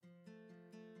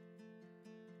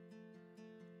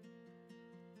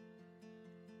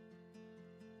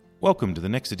Welcome to the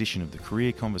next edition of the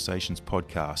Career Conversations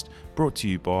podcast, brought to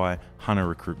you by Hunter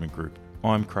Recruitment Group.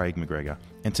 I'm Craig McGregor,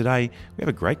 and today we have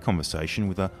a great conversation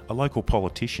with a local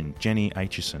politician, Jenny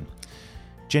Aitchison.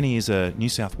 Jenny is a New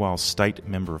South Wales State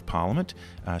Member of Parliament.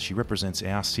 She represents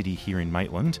our city here in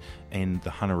Maitland and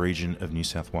the Hunter region of New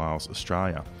South Wales,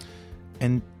 Australia.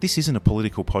 And this isn't a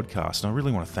political podcast, and I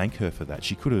really want to thank her for that.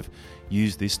 She could have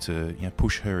used this to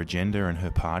push her agenda and her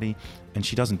party, and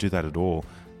she doesn't do that at all.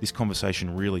 This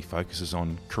conversation really focuses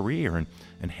on career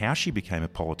and how she became a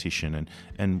politician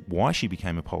and why she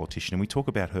became a politician. And we talk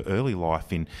about her early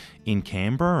life in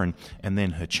Canberra and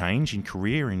then her change in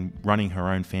career in running her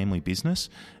own family business.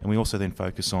 And we also then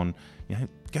focus on,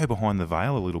 go behind the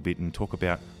veil a little bit and talk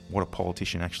about what a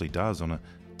politician actually does on a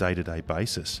day-to-day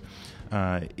basis.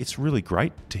 It's really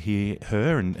great to hear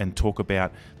her and talk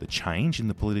about the change in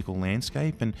the political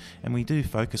landscape, and we do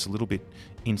focus a little bit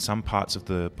in some parts of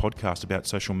the podcast about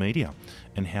social media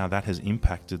and how that has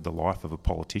impacted the life of a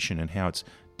politician and how it's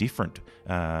different,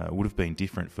 would have been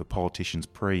different for politicians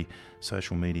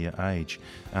pre-social media age.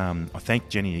 I thank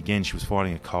Jenny again. She was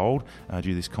fighting a cold due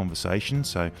to this conversation,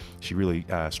 so she really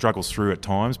struggles through at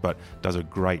times, but does a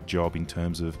great job in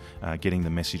terms of getting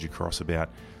the message across about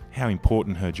how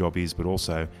important her job is, but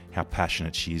also how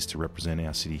passionate she is to represent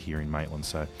our city here in Maitland.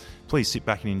 So please sit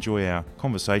back and enjoy our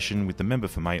conversation with the member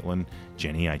for Maitland,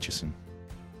 Jenny Aitchison.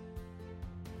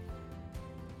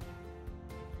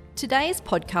 Today's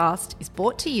podcast is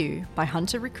brought to you by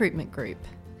Hunter Recruitment Group.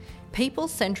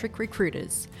 People-centric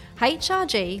recruiters,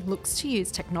 HRG looks to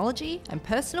use technology and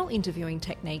personal interviewing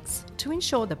techniques to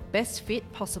ensure the best fit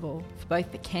possible for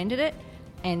both the candidate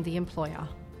and the employer.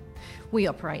 We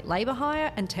operate labour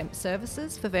hire and temp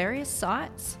services for various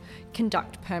sites,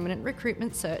 conduct permanent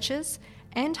recruitment searches,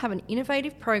 and have an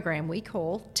innovative program we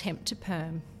call Temp to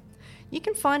Perm. You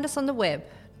can find us on the web,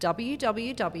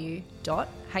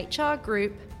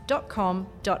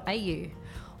 www.hrgroup.com.au,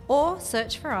 or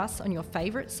search for us on your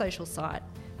favourite social site,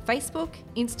 Facebook,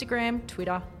 Instagram,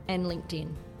 Twitter, and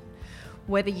LinkedIn.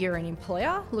 Whether you're an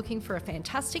employer looking for a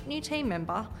fantastic new team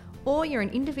member, or you're an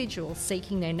individual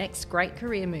seeking their next great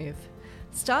career move,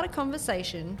 start a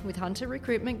conversation with Hunter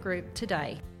Recruitment Group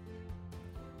today.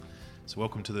 So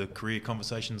welcome to the Career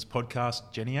Conversations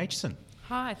podcast, Jenny Aitchison.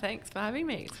 Hi, thanks for having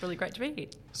me. It's really great to be here.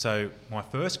 So my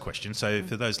first question,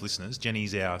 for those listeners,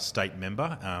 Jenny's our state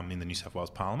member in the New South Wales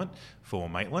Parliament for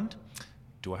Maitland.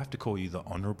 Do I have to call you the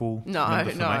Honourable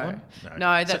Member for Maitland?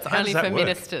 No, that's only for work?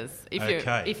 ministers.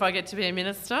 Okay. If I get to be a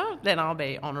minister, then I'll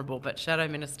be honourable, but shadow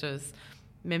ministers,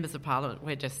 members of Parliament,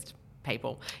 we're just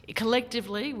people.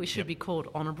 Collectively, we should be called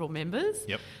honourable members,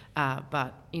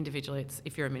 but individually, it's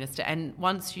if you're a minister. And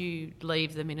once you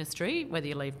leave the ministry, whether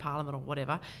you leave Parliament or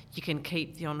whatever, you can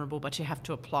keep the honourable, but you have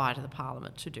to apply to the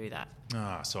Parliament to do that.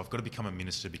 So I've got to become a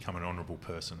minister to become an honourable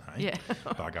person, hey? Yeah.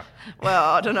 Bugger.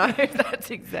 Well, I don't know if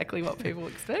that's exactly what people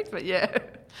expect, but yeah.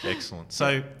 Excellent.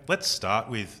 So let's start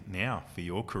with now for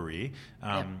your career.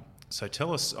 So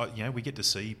tell us, we get to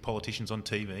see politicians on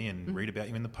TV and read about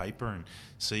you in the paper and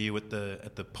see you at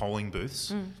the polling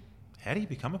booths. How do you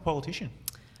become a politician?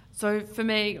 So for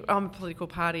me, I'm a political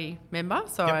party member.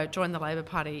 So I joined the Labor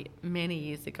Party many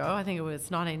years ago. I think it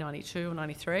was 1992 or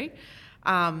 93.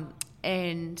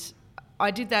 And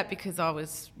I did that because I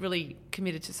was really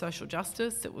committed to social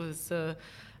justice. It was,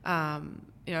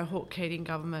 Hawke Keating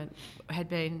government had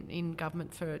been in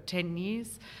government for 10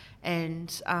 years.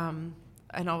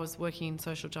 And I was working in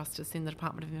social justice in the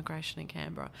Department of Immigration in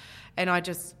Canberra. And I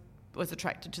just was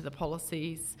attracted to the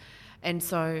policies, and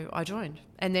so I joined.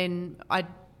 And then I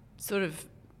sort of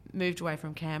moved away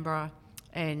from Canberra,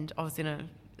 and I was in a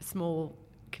small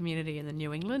community in the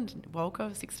New England, Walker,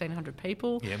 1,600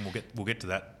 people. Yeah, and we'll get to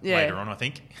that later on, I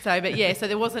think. So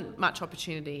there wasn't much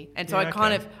opportunity. And so I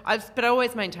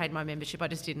always maintained my membership. I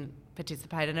just didn't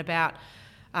participate. And about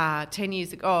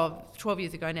 12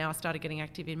 years ago now, I started getting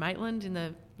active in Maitland in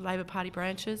the Labor Party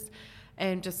branches,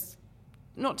 and just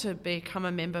not to become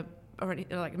a member or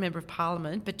like a member of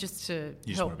Parliament, but just to help do things.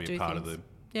 You just want to be a part of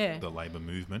the Labor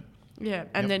movement. Yeah,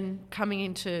 and then coming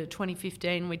into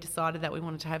 2015, we decided that we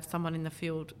wanted to have someone in the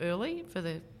field early for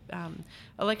the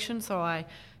election, so I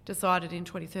decided in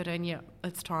 2013,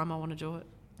 it's time, I want to do it.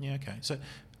 Yeah, okay. So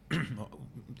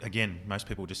again, most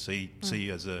people just see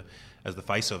you as the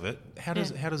face of it. How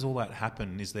does all that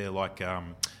happen? Is there like a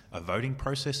voting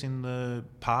process in the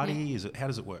party? How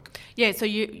does it work? Yeah, so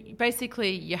you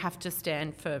have to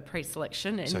stand for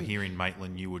pre-selection. And so here in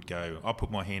Maitland, you would go, I'll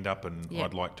put my hand up and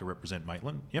I'd like to represent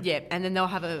Maitland. Yep. Yeah, and then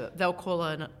they'll call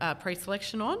a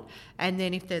pre-selection on, and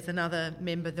then if there's another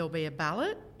member, there'll be a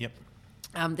ballot. Yep.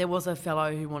 There was a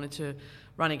fellow who wanted to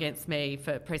run against me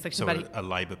for pre-selection. So but a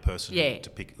Labor person Yeah. to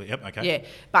pick... Yep, okay. Yeah,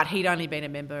 but he'd only been a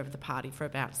member of the party for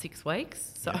about 6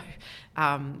 weeks, so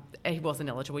he wasn't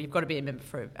eligible. You've got to be a member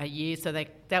for a year, so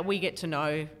that we get to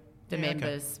know the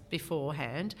members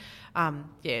beforehand.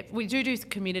 We do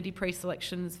community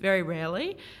pre-selections very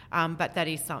rarely, but that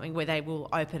is something where they will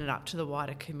open it up to the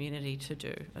wider community to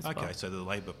do as well. Okay, so the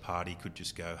Labor Party could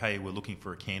just go, hey, we're looking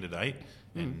for a candidate,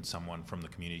 and someone from the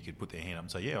community could put their hand up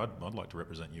and say, yeah, I'd like to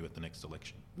represent you at the next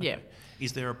election. Okay. Yeah.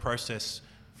 Is there a process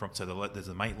there's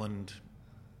the Maitland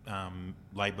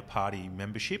Labor Party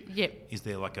membership? Yep. Is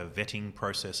there like a vetting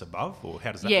process above, or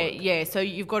how does that Yeah, work? yeah. So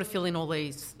you've got to fill in all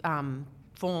these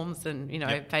forms and,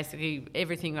 Yep. basically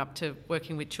everything up to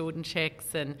working with children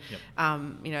checks and,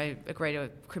 agree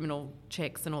to criminal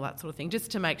checks and all that sort of thing,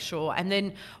 just to make sure. And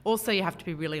then also you have to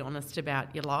be really honest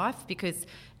about your life, because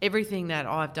everything that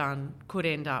I've done could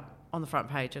end up on the front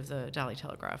page of the Daily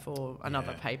Telegraph or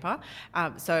another paper.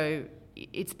 So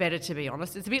it's better to be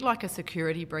honest. It's a bit like a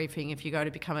security briefing if you go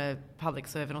to become a public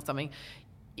servant or something.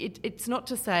 It's not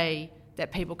to say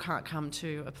that people can't come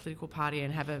to a political party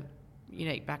and have a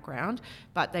unique background,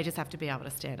 but they just have to be able to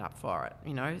stand up for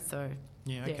it, so...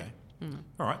 Yeah, okay.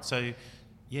 All right, so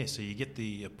you get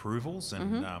the approvals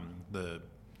and the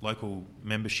local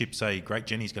membership say, great,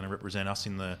 Jenny's going to represent us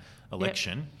in the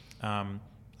election.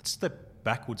 Let's step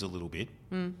backwards a little bit.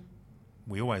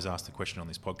 We always ask the question on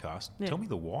this podcast, tell me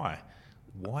the why.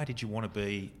 Why did you want to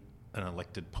be an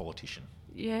elected politician?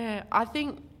 Yeah, I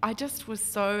think I just was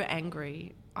so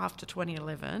angry after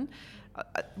 2011.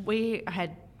 We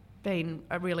had been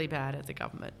really bad as a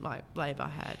government, like Labor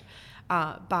had.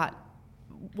 But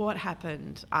what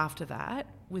happened after that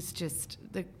was just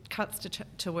the cuts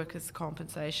to workers'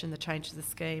 compensation, the changes of the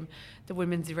scheme, the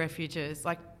women's refuges,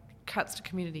 like cuts to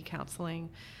community counselling.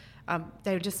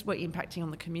 They were impacting on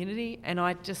the community, and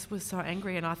I just was so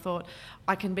angry, and I thought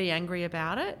I can be angry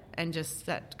about it and just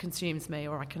that consumes me,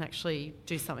 or I can actually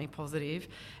do something positive.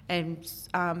 And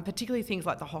particularly things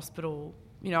like the hospital,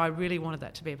 I really wanted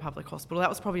that to be a public hospital. That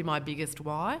was probably my biggest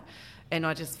why, and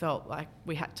I just felt like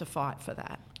we had to fight for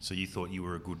that. So you thought you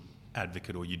were a good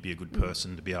advocate, or you'd be a good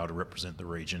person to be able to represent the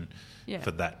region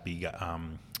for that big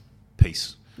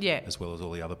piece, as well as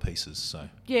all the other pieces. So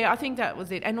I think that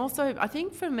was it. And also, I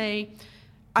think for me,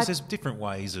 because there's different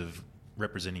ways of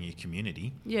representing your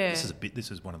community. Yeah,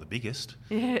 this is one of the biggest.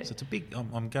 Yeah, so it's a big.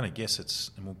 I'm going to guess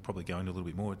and we'll probably go into a little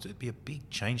bit more. It'd be a big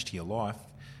change to your life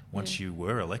once you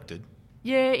were elected.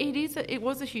 Yeah, it is. It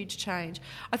was a huge change.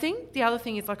 I think the other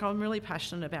thing is, I'm really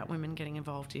passionate about women getting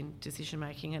involved in decision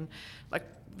making, and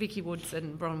Vicky Woods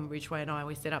and Bronwyn Ridgeway and I,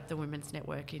 we set up the Women's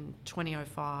Network in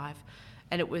 2005,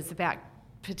 and it was about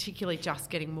particularly just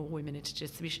getting more women into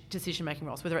decision making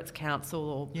roles, whether it's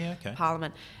council or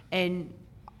parliament. And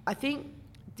I think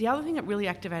the other thing that really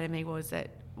activated me was that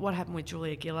what happened with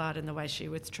Julia Gillard and the way she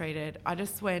was treated. I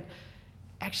just went,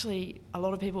 actually, a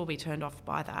lot of people will be turned off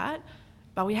by that,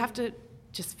 but we have to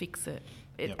just fix it.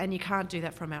 And you can't do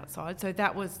that from outside. So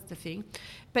that was the thing.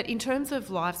 But in terms of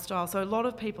lifestyle, so a lot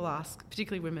of people ask,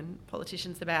 particularly women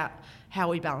politicians, about how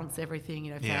we balance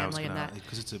everything, family and that.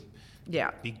 Because it's a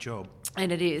big job.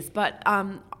 And it is. But,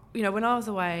 when I was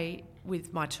away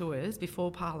with my tours before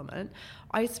Parliament,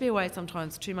 I used to be away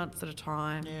sometimes 2 months at a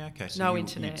time. Yeah, okay. So no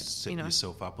internet. You'd set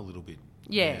yourself up a little bit.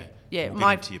 Yeah. We'll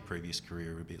get into your previous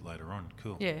career a bit later on.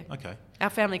 Cool. Yeah. Okay. Our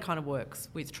family kind of works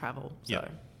with travel. So. Yeah.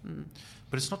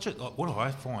 But it's not just... what I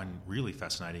find really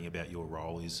fascinating about your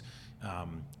role is...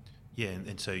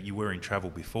 and so you were in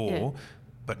travel before,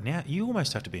 but now you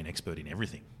almost have to be an expert in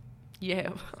everything.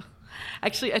 Yeah.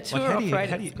 Actually, a tour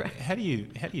operator is great. How do you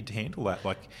handle that?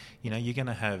 You're going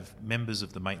to have members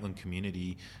of the Maitland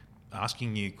community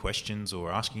asking you questions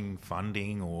or asking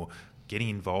funding or getting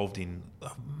involved in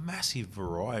a massive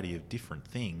variety of different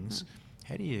things.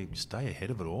 How do you stay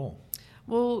ahead of it all?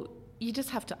 Well, you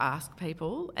just have to ask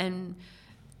people. And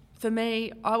for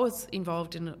me, I was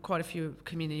involved in quite a few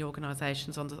community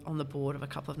organisations on the board of a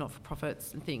couple of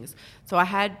not-for-profits and things. So I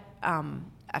had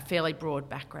a fairly broad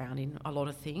background in a lot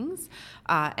of things.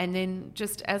 And then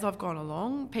just as I've gone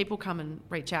along, people come and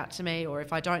reach out to me, or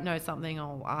if I don't know something,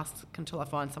 I'll ask until I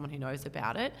find someone who knows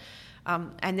about it.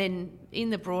 And then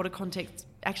in the broader context,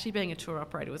 actually being a tour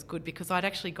operator was good because I'd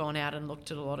actually gone out and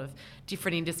looked at a lot of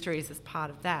different industries as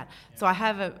part of that. Yeah. So I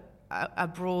have a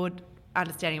broad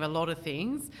understanding of a lot of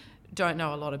things, don't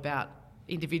know a lot about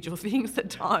individual things at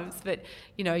times, but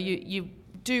you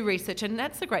do research, and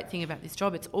that's the great thing about this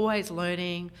job. It's always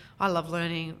learning. I love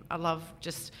learning. I love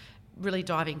just really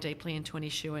diving deeply into an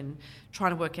issue and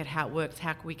trying to work out how it works,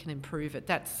 how we can improve it.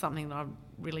 That's something that I'm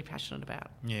really passionate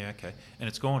about. Yeah, okay. And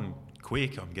it's gone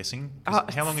quick, I'm guessing. Oh,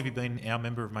 How long have you been our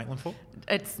member of Maitland for?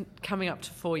 It's coming up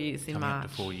to 4 years in March. Coming up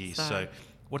to 4 years. So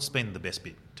what's been the best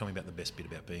bit? Tell me about the best bit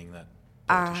about being that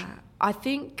politician. I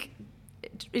think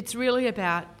it's really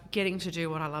about getting to do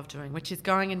what I love doing, which is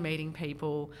going and meeting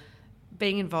people,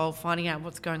 being involved, finding out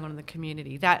what's going on in the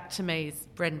community. That, to me, is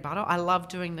bread and butter. I love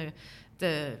doing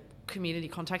the community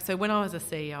contact. So when I was a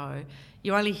CEO,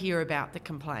 you only hear about the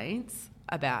complaints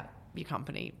about your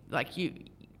company,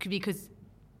 because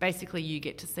basically you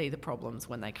get to see the problems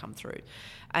when they come through.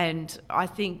 And I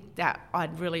think that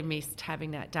I'd really missed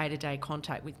having that day-to-day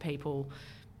contact with people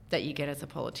that you get as a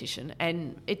politician.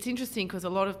 And it's interesting because a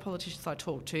lot of politicians I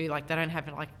talk to, they don't have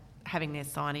having their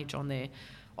signage on their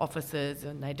offices,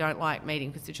 and they don't like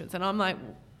meeting constituents. And I'm like,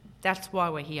 that's why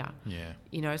we're here.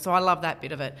 Yeah. So I love that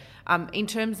bit of it. In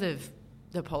terms of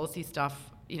the policy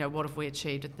stuff, what have we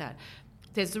achieved with that?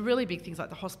 There's the really big things like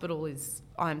the hospital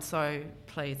I'm so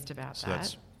pleased about that. So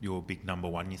that's your big number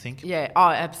one, you think? Yeah, oh,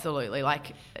 absolutely.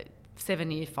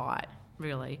 7-year fight,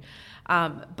 really.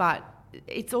 But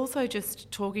it's also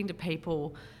just talking to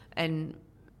people and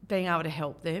being able to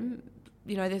help them.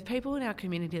 There's people in our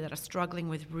community that are struggling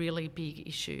with really big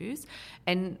issues,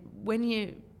 and when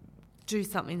you do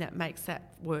something that makes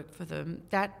that work for them,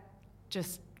 that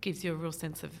just gives you a real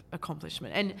sense of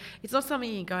accomplishment. And it's not something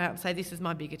you can go out and say, this is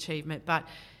my big achievement, but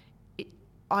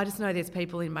I just know there's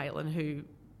people in Maitland who,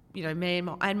 me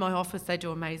and my office, they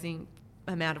do an amazing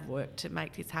amount of work to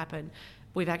make this happen.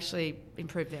 We've actually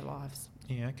improved their lives.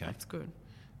 Yeah, okay. That's good.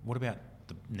 What about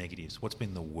the negatives? What's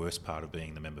been the worst part of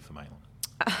being the member for Maitland?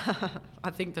 I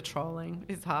think the trolling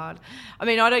is hard. I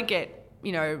mean, I don't get,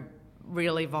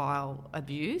 really vile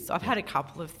abuse. I've had a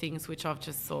couple of things which I've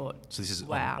just thought, so this is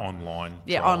wow. Online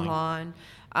Yeah, trolling. online.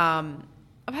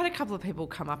 I've had a couple of people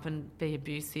come up and be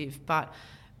abusive, but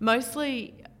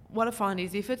mostly what I find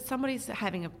is if it's somebody's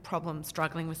having a problem,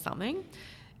 struggling with something,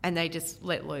 and they just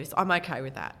let loose, I'm okay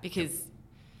with that because,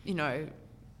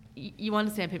 you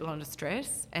understand people are under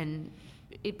stress, and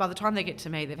by the time they get to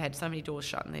me, they've had so many doors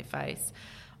shut in their face.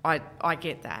 I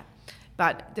get that.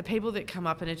 But the people that come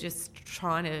up and are just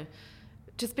trying to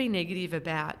just be negative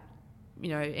about,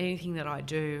 anything that I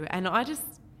do, and I just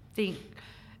think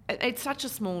it's such a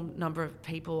small number of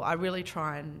people, I really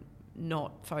try and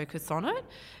not focus on it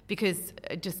because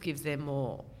it just gives them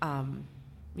more,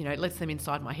 it lets them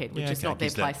inside my head, which is not their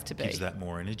place to be. Gives that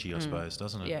more energy, I suppose,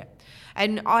 doesn't it? Yeah.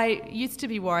 And I used to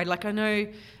be worried, I know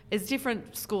there's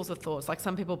different schools of thoughts,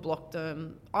 some people block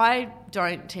them. I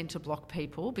don't tend to block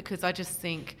people because I just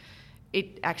think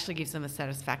it actually gives them a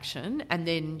satisfaction, and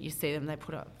then you see them, they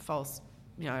put up false,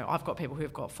 I've got people who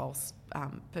have got false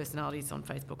personalities on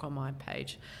Facebook on my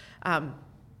page.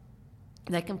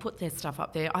 They can put their stuff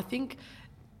up there. I think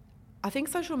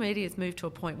social media has moved to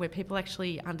a point where people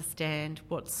actually understand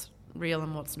what's real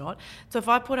and what's not. So if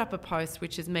I put up a post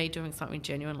which is me doing something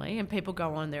genuinely and people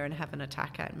go on there and have an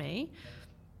attack at me,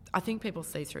 I think people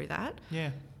see through that. Yeah.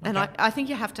 Okay. And I think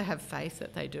you have to have faith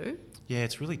that they do. Yeah,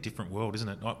 it's a really different world, isn't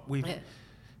it?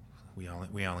 We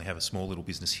only have a small little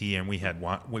business here, and we've had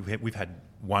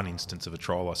one instance of a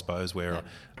troll, I suppose, where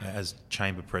as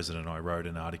chamber president I wrote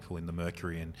an article in the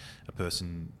Mercury, and a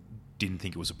person didn't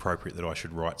think it was appropriate that I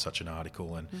should write such an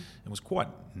article, and it was quite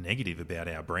negative about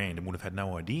our brand and would have had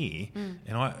no idea.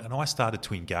 And I started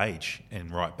to engage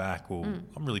and write back, I'm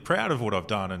really proud of what I've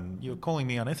done, and you're calling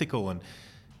me unethical, and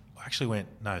I actually went,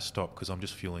 no, stop, because I'm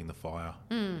just fueling the fire.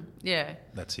 Yeah.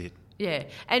 That's it. Yeah.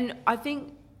 And I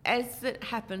think as it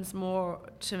happens more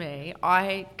to me,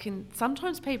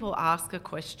 sometimes people ask a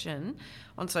question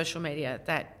on social media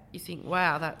that you think,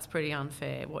 wow, that's pretty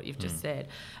unfair what you've just said.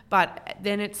 But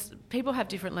then people have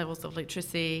different levels of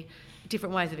literacy,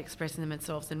 different ways of expressing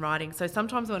themselves in writing. So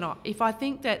sometimes if I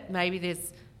think that maybe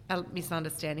there's a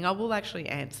misunderstanding, I will actually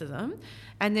answer them.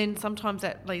 And then sometimes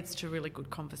that leads to really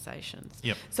good conversations.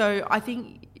 Yep. So I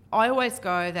think I always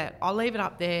go that I'll leave it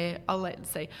up there, I'll let them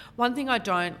see. One thing I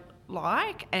don't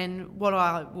like, and what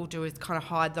I will do is kind of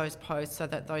hide those posts so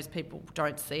that those people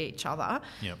don't see each other,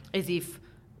 is if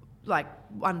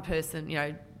one person,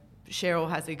 Cheryl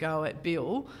has a go at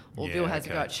Bill, or Bill has a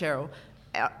go at Cheryl,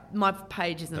 my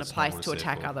page isn't a place to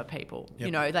attack other people.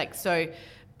 Yep. So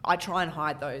I try and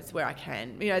hide those where I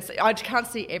can. I can't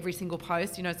see every single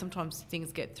post. Sometimes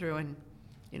things get through, and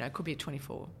it could be a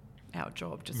 24-hour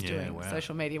job just doing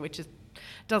social media, which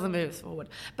doesn't move us forward.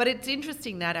 But it's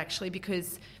interesting that actually,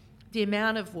 because the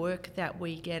amount of work that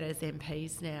we get as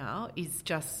MPs now is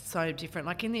just so different.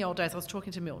 Like in the old days, I was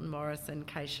talking to Milton Morris and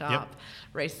Kay Sharp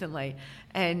recently,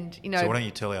 and So why don't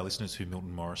you tell our listeners who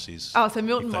Milton Morris is? Oh, so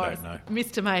Milton if they Morris, don't know.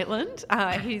 Mr. Maitland.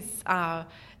 He's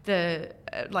the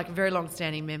very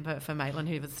long-standing member for Maitland,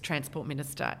 who was Transport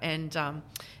Minister, and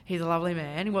he's a lovely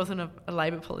man. He wasn't a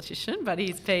Labor politician, but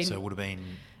he's been. So it would have been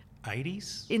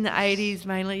 80s? In the 80s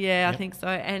mainly, I think so.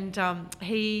 And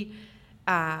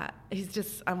he's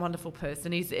just a wonderful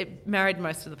person. He's married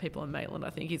most of the people in Maitland. I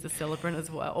think he's a celebrant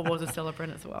as well, or was a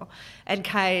celebrant as well. And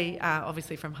Kay,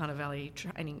 obviously from Hunter Valley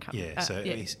Training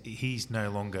Company. He's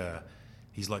no longer,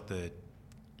 he's like the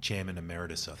chairman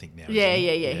emeritus, I think now. Yeah.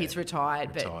 He's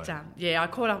retired. But I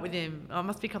caught up with him. It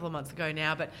must be a couple of months ago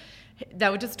now. But they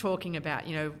were just talking about,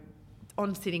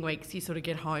 on sitting weeks, you sort of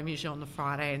get home usually on the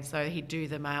Friday, and so he'd do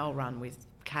the mail run with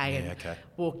Kay and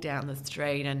walk down the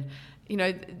street. And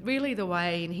really the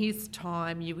way in his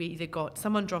time, you either got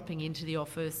someone dropping into the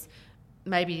office,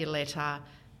 maybe a letter,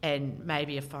 and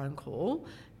maybe a phone call.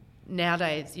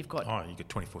 Nowadays, you've got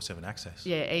 24/7 access.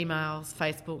 Yeah, emails,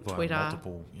 Facebook, Via Twitter,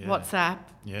 multiple, WhatsApp,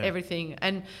 everything.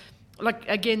 And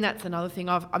again, that's another thing.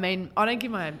 I don't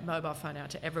give my mobile phone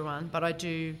out to everyone, but I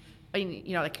do. In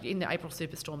the April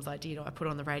superstorms, I put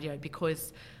on the radio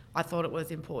because I thought it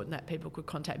was important that people could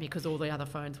contact me because all the other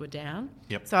phones were down.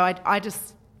 Yep. So I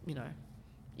just,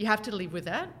 you have to live with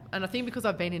that. And I think because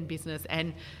I've been in business,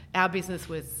 and our business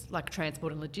was like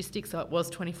transport and logistics, so it was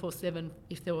 24/7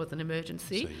 if there was an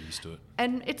emergency. So you're used to it.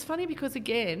 And it's funny because,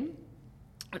 again,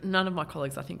 none of my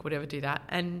colleagues, I think, would ever do that.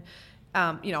 And,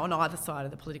 on either side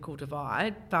of the political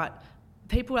divide, but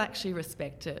people actually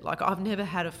respect it. Like, I've never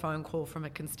had a phone call from a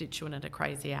constituent at a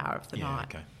crazy hour of the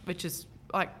night, which is,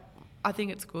 I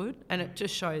think it's good, and it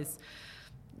just shows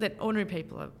that ordinary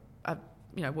people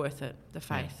are worth it, the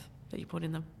faith that you put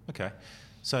in them. Okay.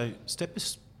 So step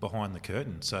us behind the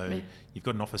curtain. So you've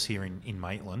got an office here in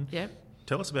Maitland. Yep.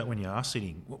 Tell us about when you are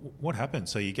sitting. What happened?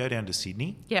 So you go down to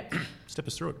Sydney. Yep. Step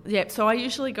us through it. Yep. So I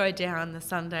usually go down the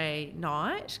Sunday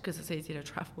night because it's easier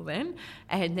to travel then,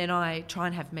 and then I try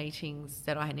and have meetings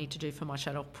that I need to do for my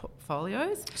shadow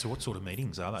portfolios. So what sort of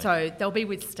meetings are they? So they'll be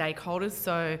with stakeholders.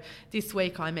 So this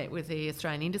week I met with the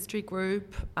Australian Industry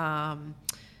Group, so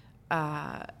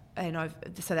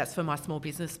that's for my small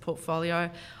business portfolio.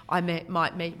 I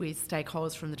might meet with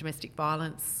stakeholders from the domestic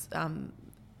violence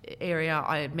area.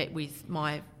 I met with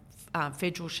my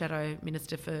federal shadow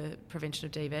minister for prevention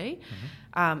of DV.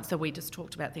 Mm-hmm. So we just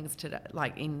talked about things today,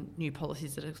 like in new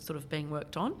policies that are sort of being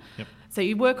worked on. Yep. So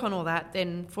you work on all that.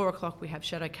 Then 4:00 we have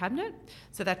shadow cabinet.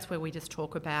 So that's where we just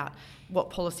talk about what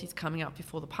policies coming up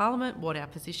before the parliament, what our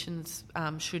positions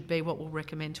should be, what we'll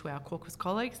recommend to our caucus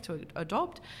colleagues to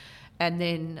adopt. And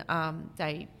then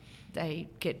they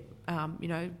get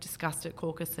discussed at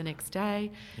caucus the next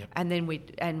day. Yep. And then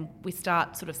we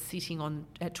start sort of sitting on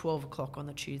at 12:00 on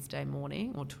the Tuesday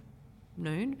morning or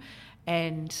noon,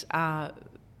 and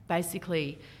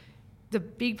basically the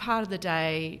big part of the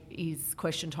day is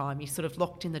question time. You're sort of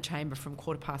locked in the chamber from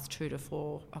 2:15 to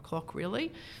 4:00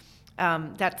 really.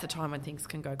 That's the time when things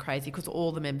can go crazy because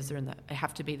all the members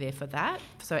have to be there for that.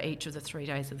 So each of the 3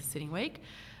 days of the sitting week.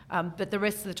 But the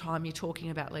rest of the time you're talking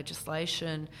about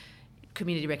legislation,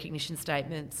 community recognition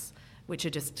statements, which are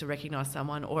just to recognise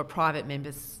someone, or a private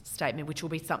member's statement, which will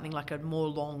be something like a more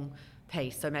long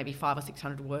piece, so maybe 500 or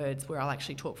 600 words, where I'll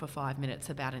actually talk for 5 minutes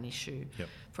about an issue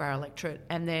for our electorate.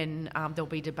 And then there'll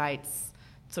be debates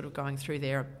sort of going through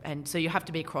there. And so you have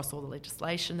to be across all the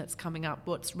legislation that's coming up,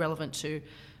 what's relevant to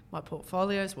my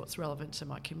portfolios, what's relevant to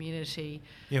my community.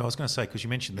 Yeah, I was going to say, because you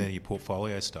mentioned there your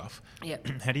portfolio stuff.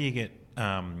 Yep. How do you get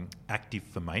active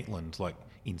for Maitland, like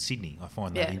in Sydney? I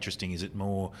find that interesting. Is it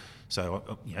more,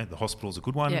 so, the hospital's a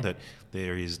good one, that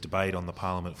there is debate on the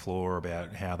parliament floor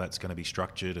about how that's going to be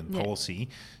structured and policy.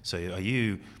 So are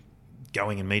you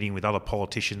going and meeting with other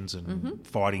politicians and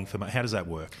fighting for, how does that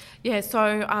work? Yeah, so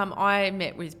I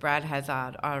met with Brad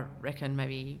Hazzard, I reckon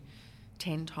maybe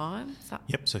 10 times.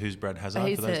 Yep, so who's Brad Hazzard for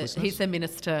those listeners? He's the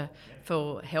Minister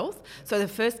for Health. So the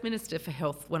first Minister for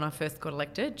Health when I first got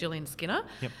elected, Gillian Skinner,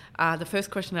 the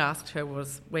first question I asked her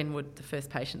was, when would the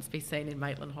first patients be seen in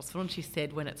Maitland Hospital? And she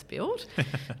said, when it's built,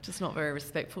 just not very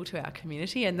respectful to our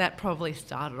community. And that probably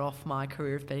started off my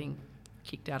career of being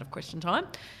kicked out of question time.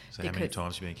 So how many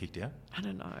times have you been kicked out? I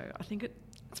don't know. I think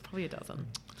it's probably a dozen.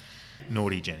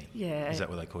 Naughty Jenny. Yeah. Is that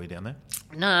what they call you down there?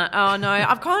 No. Oh, no.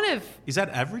 I've kind of... Is that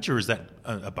average or is that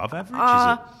above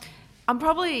average? I'm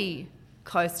probably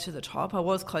close to the top. I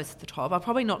was close to the top. I'm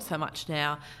probably not so much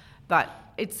now, but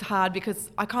it's hard because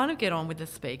I kind of get on with the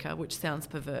speaker, which sounds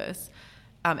perverse,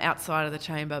 outside of the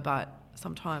chamber, but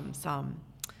sometimes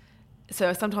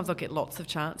So sometimes I'll get lots of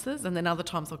chances, and then other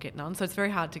times I'll get none. So it's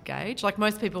very hard to gauge. Like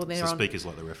most people, they're so on... speaker's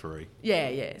like the referee.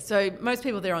 Yeah. So most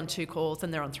people, they're on 2 calls,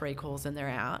 and they're on 3 calls, and they're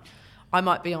out. I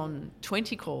might be on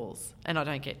 20 calls, and I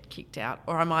don't get kicked out.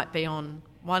 Or I might be on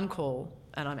 1 call,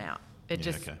 and I'm out.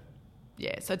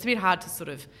 Yeah, so it's a bit hard to sort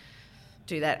of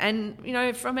do that. And, you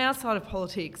know, from our side of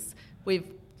politics,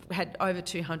 we've had over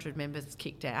 200 members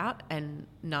kicked out, and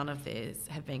none of theirs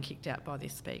have been kicked out by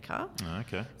this speaker. Oh,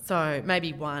 okay. So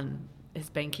maybe one has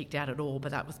been kicked out at all,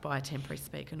 but that was by a temporary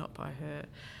speaker, not by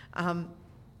her.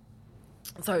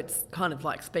 So it's kind of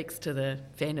like speaks to the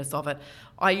fairness of it.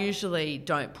 I usually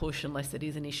don't push unless it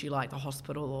is an issue like the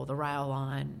hospital or the rail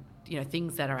line, you know,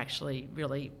 things that are actually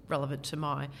really relevant to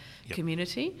my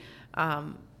community.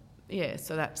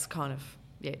 So that's kind of,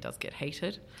 it does get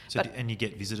heated. So and you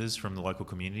get visitors from the local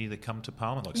community that come to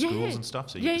Parliament, like schools and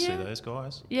stuff, so you can see those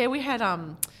guys? Yeah, we had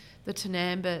the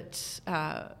Tanambit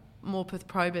Morpeth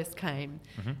Probus came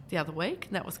the other week,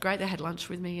 and that was great. They had lunch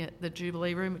with me at the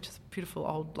Jubilee Room, which is a beautiful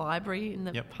old library in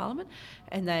the Parliament,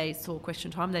 and they saw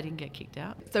Question Time. They didn't get kicked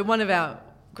out. So one of our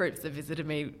groups that visited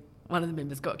me, one of the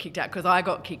members got kicked out because I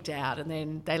got kicked out, and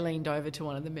then they leaned over to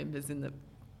one of the members in the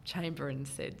chamber and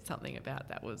said something about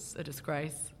that was a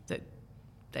disgrace, that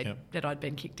that I'd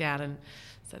been kicked out, and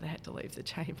so they had to leave the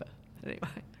chamber. Anyway.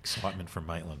 Excitement from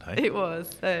Maitland, hey? It was.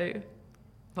 So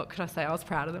what could I say? I was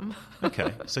proud of them.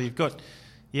 Okay, so you've got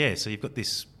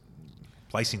this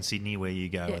place in Sydney where you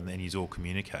go and then you all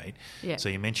communicate. Yeah. So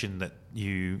you mentioned that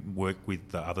you work with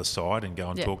the other side and go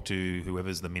and talk to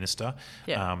whoever's the minister.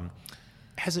 Yeah.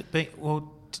 Has it been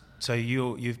so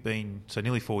you've been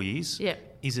nearly 4 years? Yeah.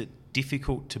 Is it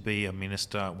difficult to be a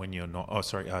minister when you're not?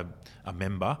 A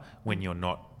member when you're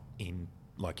not in,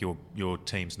 like your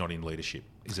team's not in leadership?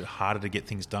 Is it harder to get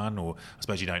things done, or I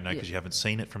suppose you don't know because you haven't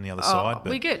seen it from the other side?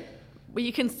 But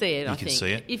you can see it. I think you can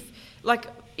see it.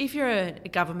 If you're a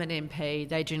government MP,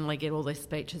 they generally get all their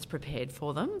speeches prepared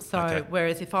for them. So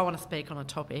whereas if I want to speak on a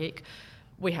topic,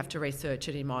 we have to research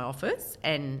it in my office,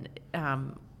 and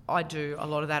I do a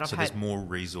lot of that. So there's more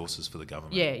resources for the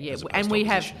government. Yeah, and we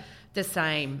have the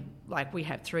same. Like we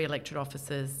have 3 elected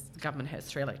officers. The government has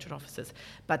 3 elected officers,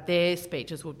 but their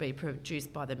speeches would be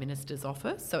produced by the minister's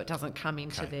office, so it doesn't come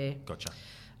into their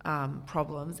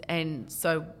problems. And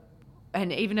so,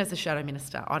 and even as a shadow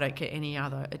minister, I don't get any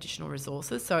other additional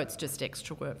resources, so it's just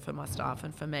extra work for my staff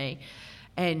and for me.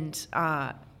 And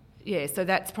so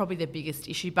that's probably the biggest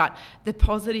issue. But the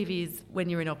positive is when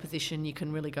you're in opposition, you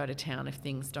can really go to town if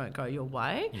things don't go your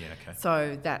way. Yeah, okay.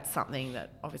 So that's something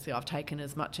that obviously I've taken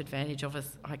as much advantage of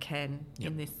as I can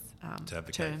in this to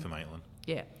advocate term. for Maitland.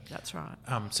 Yeah, that's right.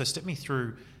 So step me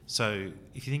through. So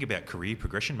if you think about career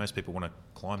progression, most people want to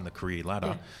climb the career ladder.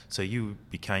 Yeah. So you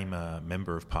became a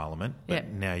member of Parliament, but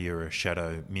now you're a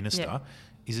shadow minister.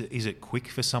 Yeah. Is it quick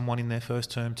for someone in their first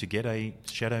term to get a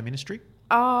shadow ministry?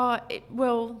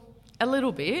 Well, a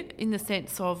little bit, in the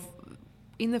sense of,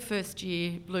 in the first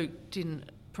year, Luke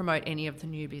didn't promote any of the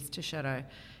newbies to shadow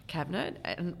cabinet,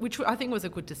 and which I think was a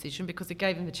good decision because it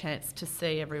gave him the chance to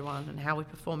see everyone and how we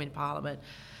perform in Parliament.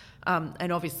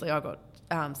 And obviously I got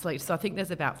selected. So I think there's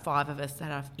about 5 of us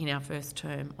that are in our first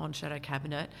term on shadow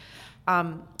cabinet.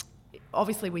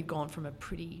 Obviously we'd gone from a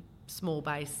pretty small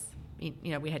base.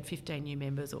 We had 15 new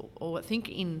members, or I think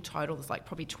in total there's like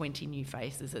probably 20 new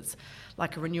faces. It's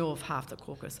like a renewal of half the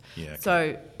caucus. Yeah, okay.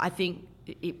 So I think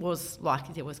it was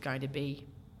likely there was going to be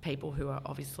people who are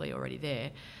obviously already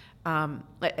there. And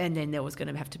then there was going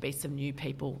to have to be some new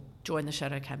people join the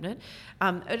shadow cabinet.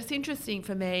 It's interesting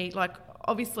for me, like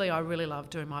obviously I really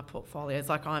love doing my portfolios.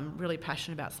 Like I'm really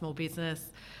passionate about small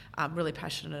business. I'm really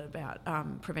passionate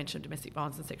about prevention of domestic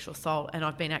violence and sexual assault, and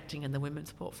I've been acting in the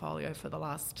women's portfolio for the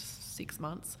last 6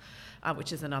 months,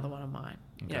 which is another one of my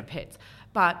pets.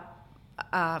 But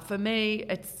for me,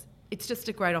 it's just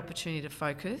a great opportunity to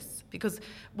focus, because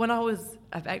when I was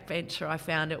a backbencher, I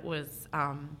found it was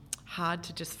hard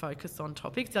to just focus on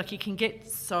topics. Like you can get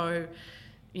so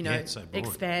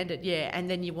expanded, and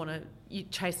then you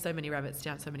chase so many rabbits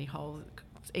down so many holes.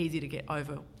 It's easy to get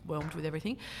overwhelmed with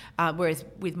everything. Whereas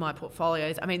with my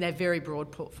portfolios, I mean, they're very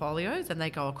broad portfolios and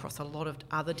they go across a lot of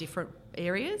other different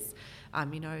areas.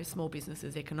 Small business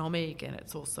is economic, and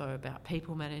it's also about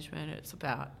people management. It's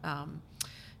about,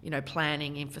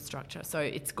 planning, infrastructure. So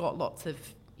it's got lots of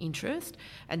interest,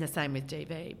 and the same with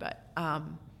DV. But, I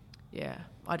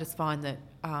just find that,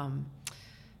 I'm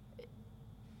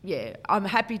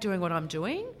happy doing what I'm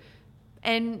doing.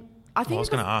 And I think I was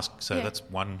going to ask, that's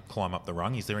one climb up the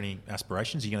rung. Is there any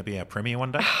aspirations? Are you going to be our premier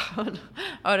one day?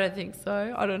 I don't think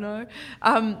so. I don't know.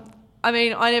 I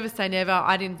mean, I never say never.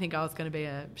 I didn't think I was going to be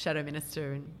a shadow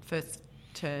minister in first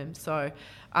term. So,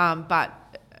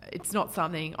 but it's not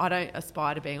something, I don't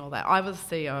aspire to being all that. I was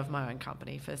CEO of my own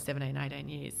company for 17, 18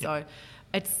 years. Yep. So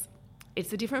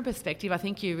it's a different perspective. I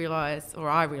think you realise, or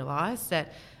I realised,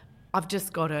 that I've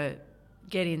just got to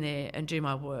get in there and do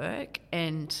my work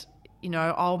and,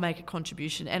 I'll make a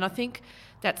contribution. And I think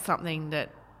that's something that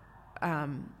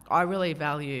I really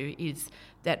value, is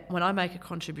that when I make a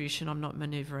contribution, I'm not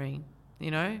manoeuvring,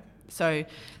 So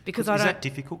because is that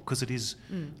difficult? Because it is,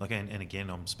 and again,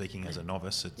 I'm speaking as a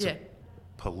novice, it's a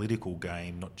political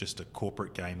game, not just a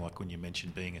corporate game like when you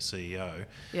mentioned being a CEO.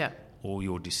 Yeah. All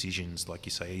your decisions, like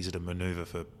you say, is it a manoeuvre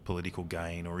for political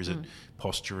gain, or is it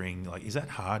posturing? Like, is that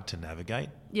hard to navigate?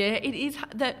 Yeah, it is.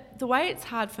 The way it's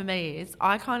hard for me is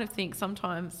I kind of think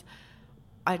sometimes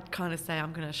I kind of say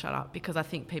I'm going to shut up because I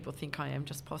think people think I am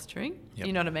just posturing. Yep.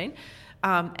 You know what I mean?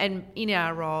 And in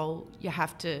our role, you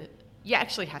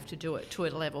actually have to do it to a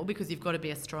level, because you've got to be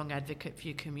a strong advocate for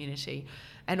your community.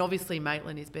 And obviously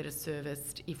Maitland is better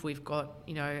serviced if we've got,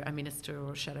 a minister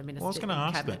or a shadow minister. Well, I was going to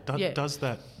ask cabinet. that. Does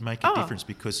that make a difference?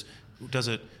 Because does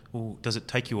it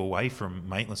take you away from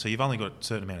Maitland? So you've only got a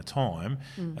certain amount of time.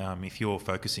 If you're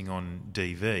focusing on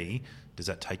DV, does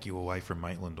that take you away from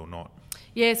Maitland or not?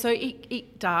 Yeah, so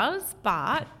it does,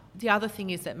 but the other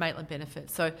thing is that Maitland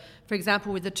benefits. So, for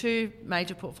example, with the two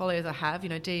major portfolios I have,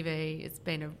 DV, it's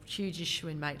been a huge issue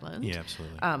in Maitland. Yeah,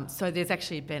 absolutely. So there's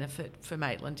actually a benefit for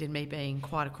Maitland in me being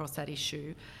quite across that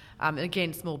issue. And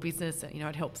again, small business,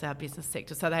 it helps our business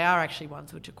sector. So they are actually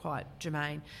ones which are quite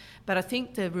germane. But I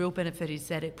think the real benefit is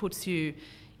that it puts you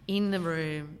in the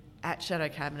room at Shadow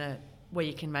Cabinet where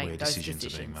you can make those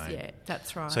decisions. Are being made. Yeah,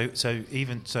 that's right.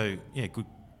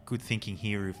 Good thinking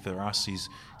here for us is,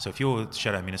 so if you're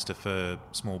Shadow Minister for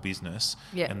small business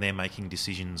and they're making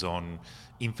decisions on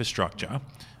infrastructure,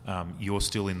 you're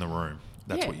still in the room.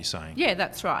 That's what you're saying. Yeah,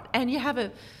 that's right. And you have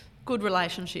a good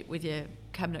relationship with your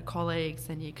cabinet colleagues,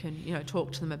 and you can,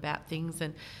 talk to them about things.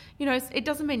 And, it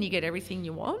doesn't mean you get everything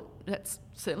you want. That's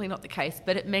certainly not the case.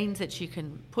 But it means that you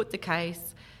can put the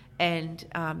case and,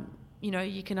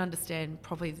 you can understand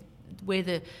probably where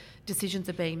the decisions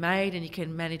are being made, and you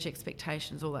can manage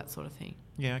expectations, all that sort of thing.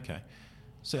 Yeah, okay.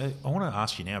 So I want to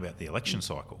ask you now about the election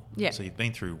cycle. Yeah. So you've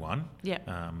been through one. Yeah.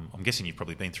 I'm guessing you've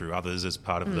probably been through others as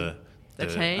part of the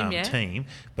team,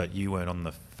 but you weren't on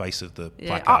the face of the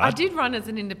placard. I did run as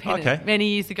an independent many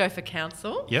years ago for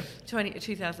council. Yep.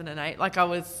 2008. Like, I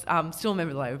was still a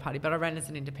member of the Labor Party, but I ran as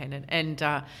an independent, and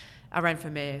I ran for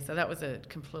mayor, so that was a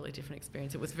completely different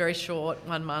experience. It was very short,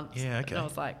 1 month. Yeah, okay. And I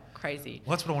was like, crazy.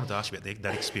 Well, that's what I wanted to ask you about,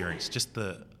 that experience, just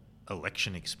the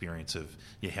election experience of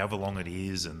however long it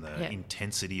is, and the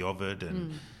intensity of it,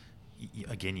 and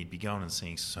again, you'd be going and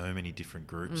seeing so many different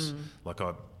groups. Like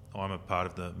I'm a part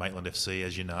of the Maitland FC,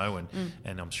 as you know,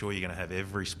 and I'm sure you're going to have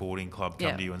every sporting club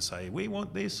come to you and say, we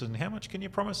want this, and how much can you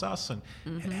promise us? And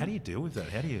how do you deal with that?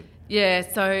 How do you... Yeah,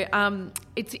 so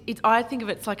I think of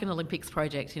it's like an Olympics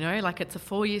project, like it's a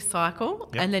 4-year cycle,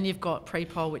 and then you've got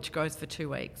pre-poll, which goes for 2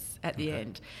 weeks at the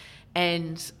end.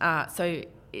 And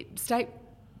state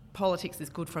politics is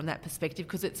good from that perspective,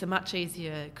 because it's a much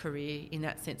easier career in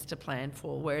that sense to plan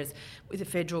for, whereas with the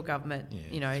federal government,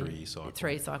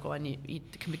 3-year cycle, and you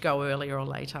can go earlier or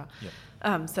later.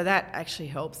 So that actually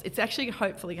helps. It's actually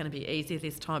hopefully going to be easier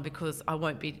this time, because I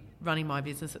won't be running my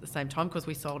business at the same time, because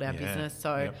we sold our business.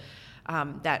 So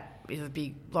that is a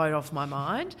big load off my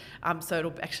mind. So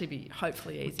it'll actually be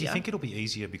hopefully easier. Do you think it'll be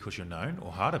easier because you're known,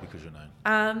 or harder because you're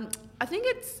known? I think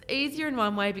it's easier in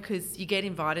one way, because you get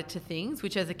invited to things,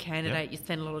 which as a candidate you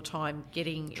spend a lot of time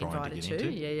getting invited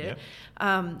to.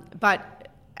 But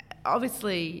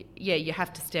obviously, you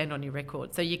have to stand on your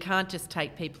record. So you can't just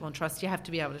take people on trust. You have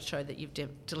to be able to show that you've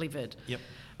delivered,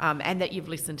 and that you've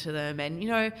listened to them.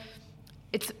 And,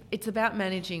 it's about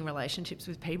managing relationships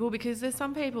with people, because there's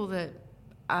some people that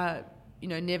are,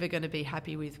 never going to be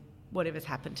happy with whatever's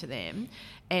happened to them.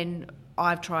 And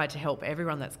I've tried to help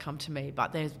everyone that's come to me,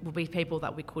 but there will be people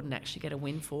that we couldn't actually get a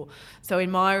win for. So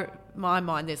in my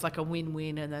mind, there's like a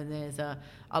win-win, and then there's a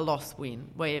loss-win,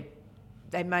 where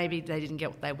they didn't get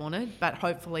what they wanted, but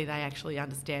hopefully they actually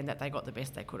understand that they got the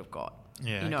best they could have got.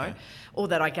 Or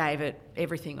that I gave it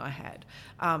everything I had.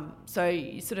 So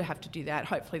you sort of have to do that.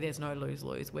 Hopefully there's no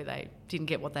lose-lose where they didn't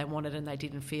get what they wanted and they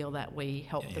didn't feel that we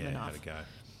helped them enough. Had to go.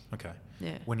 Okay.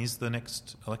 Yeah. When is the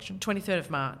next election? 23rd of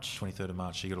March. 23rd of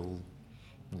March. So you got a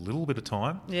little bit of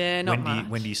time. Yeah, not much.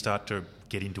 When do you start to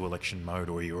get into election mode,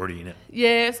 or are you already in it?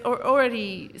 Yes,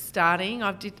 already starting.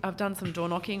 I've done some door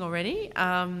knocking already.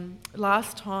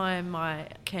 Last time my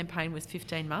campaign was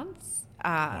 15 months.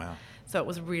 Wow. So it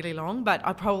was really long, but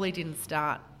I probably didn't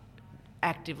start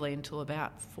actively until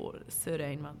about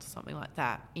 13 months or something like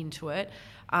that into it.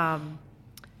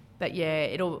 But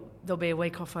yeah, there'll be a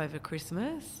week off over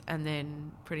Christmas, and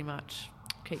then pretty much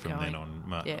keep From going. then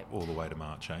on, all the way to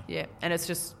March, eh? Yeah, and it's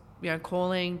just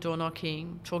calling, door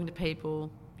knocking, talking to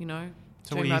people,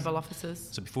 So doing mobile offices.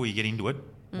 So before you get into it,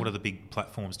 what are the big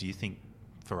platforms do you think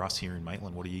for us here in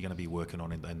Maitland? What are you going to be working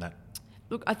on in that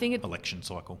Look, I think election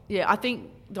cycle? Yeah, I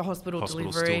think the hospital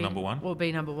Hospital's delivery still number one? will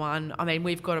be number one. I mean,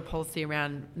 we've got a policy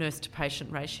around nurse to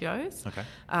patient ratios. Okay.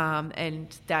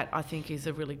 And that I think is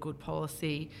a really good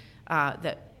policy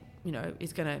that,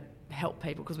 is going to help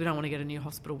people, because we don't want to get a new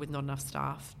hospital with not enough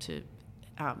staff to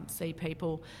see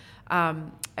people.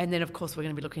 And then, of course, we're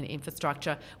going to be looking at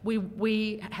infrastructure.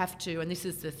 We have to, and this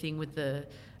is the thing with the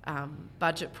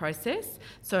budget process,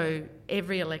 so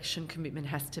every election commitment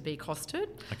has to be costed.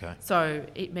 Okay. So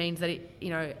it means that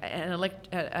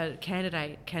a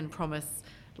candidate can promise,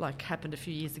 like happened a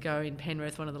few years ago in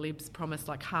Penrith, one of the Libs promised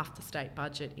like half the state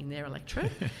budget in their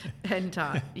electorate, and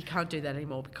you can't do that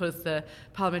anymore because the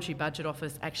Parliamentary Budget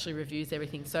Office actually reviews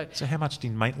everything. So how much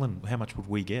in Maitland? How much would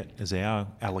we get as our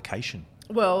allocation?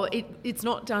 Well, it's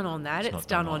not done on that. It's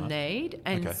done on that. need,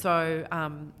 and Okay. so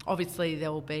obviously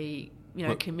there will be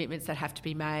commitments that have to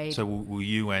be made. So will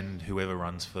you and whoever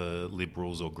runs for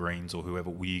Liberals or Greens or whoever,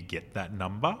 will you get that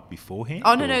number beforehand?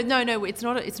 Oh no! It's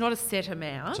not a set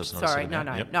amount. So it's not a set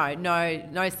amount? Yep.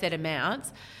 No set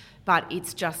amounts. But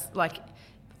it's just like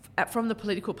from the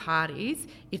political parties,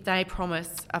 if they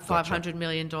promise a $500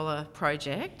 million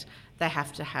project, they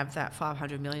have to have that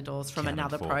 $500 million from Counted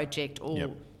another for. project or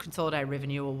Yep. consolidated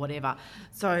revenue or whatever.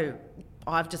 So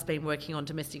I've just been working on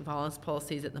domestic violence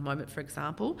policies at the moment, for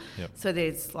example. Yep. So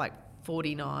there's like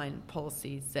 49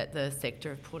 policies that the sector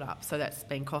have put up. So that's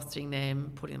been costing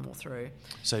them, putting them all through.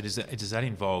 So does that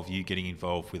involve you getting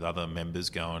involved with other members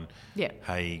going, Yeah.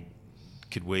 hey,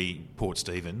 could we, Port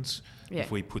Stephens, Yeah.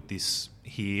 if we put this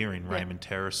here in Raymond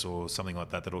Terrace or something like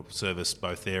that, that'll service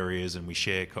both areas and we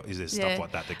share, is there stuff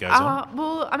like that goes on?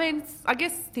 Well, I mean, I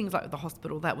guess things like the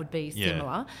hospital, that would be Yeah.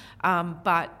 similar.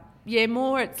 But yeah,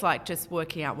 more it's like just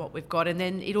working out what we've got, and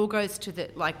then it all goes to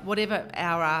the, like, whatever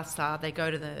our asks are, they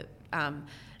go to the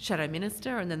Shadow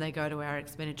Minister, and then they go to our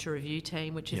expenditure review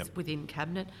team, which is Yep. within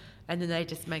Cabinet, and then they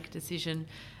just make a decision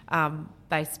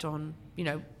based on,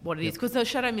 what it is. Because the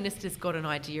Shadow Minister's got an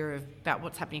idea about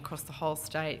what's happening across the whole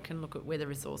state, can look at where the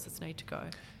resources need to go.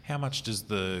 How much does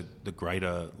the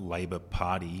greater Labor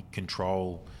Party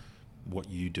control what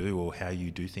you do or how you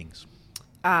do things?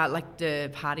 Like the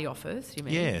party office, you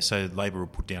mean? Yeah, so Labor will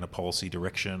put down a policy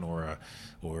direction or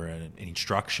an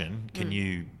instruction. Can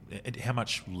you? How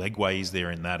much legway is there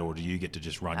in that, or do you get to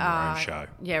just run your own show?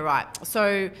 Yeah, right.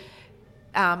 So,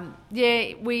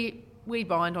 we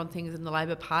bind on things in the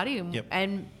Labor Party,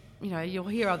 and you'll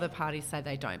hear other parties say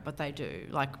they don't, but they do.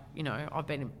 Like, I've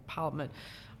been in Parliament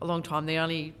a long time. The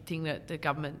only thing that the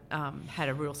government had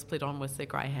a real split on was the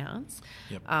greyhounds.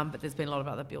 Yep. But there's been a lot of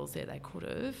other bills there they could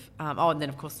have. And then,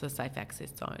 of course, the safe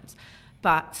access zones.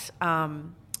 But,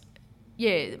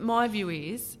 my view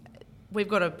is we've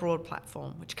got a broad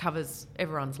platform which covers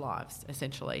everyone's lives,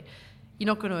 essentially. You're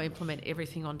not going to implement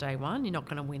everything on day one. You're not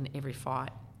going to win every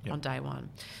fight on day one.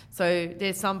 So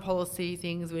there's some policy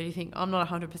things where you think, I'm not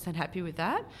 100% happy with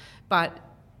that, but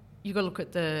you've got to look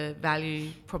at the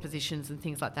value propositions and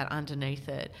things like that underneath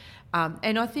it.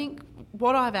 And I think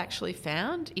what I've actually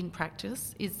found in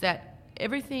practice is that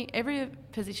every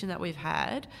position that we've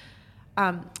had,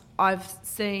 I've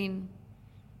seen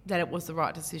that it was the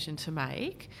right decision to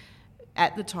make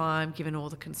at the time, given all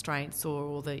the constraints or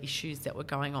all the issues that were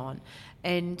going on.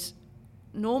 And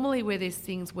normally where there's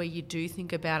things where you do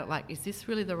think about it, like, is this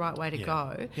really the right way to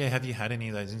go? Yeah, have you had any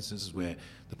of those instances where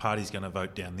the party's going to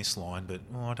vote down this line, but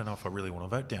I don't know if I really want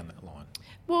to vote down that line?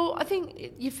 Well, I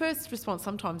think your first response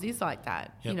sometimes is like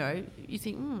that. Yep. You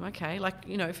think, okay, like,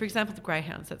 for example, the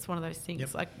greyhounds, that's one of those things.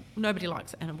 Yep. Like, nobody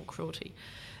likes animal cruelty.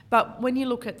 But when you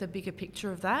look at the bigger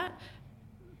picture of that,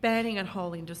 banning a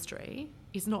whole industry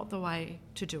is not the way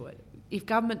to do it. If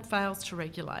government fails to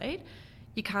regulate,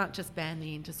 you can't just ban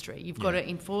the industry. You've got to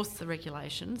enforce the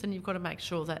regulations, and you've got to make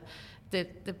sure that the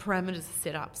parameters are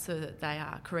set up so that they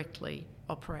are correctly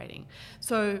operating.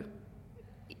 So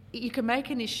you can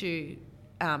make an issue,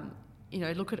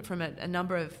 look at it from a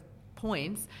number of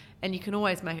points, and you can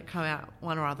always make it come out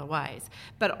one or other ways.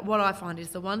 But what I find is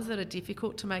the ones that are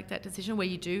difficult to make that decision, where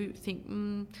you do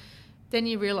think, then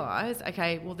you realise,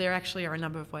 okay, well, there actually are a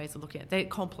number of ways of looking at it. They're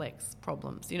complex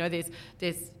problems.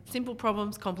 There's simple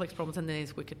problems, complex problems, and then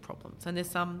there's wicked problems. And there's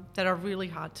some that are really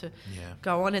hard to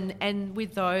go on. And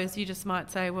with those, you just might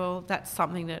say, well, that's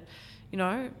something that,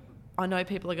 I know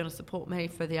people are going to support me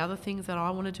for the other things that I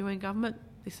want to do in government,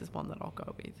 this is one that I'll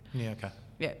go with. Yeah, okay.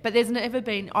 Yeah, but I've never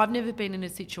been in a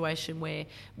situation where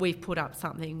we've put up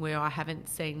something where I haven't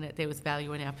seen that there was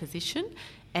value in our position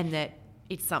and that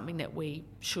it's something that we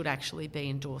should actually be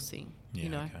endorsing. Yeah, you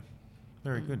know? okay.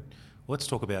 Very good. Well, let's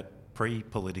talk about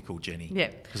pre-political Jenny. Yeah.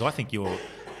 Because I think you're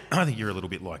a little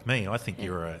bit like me. I think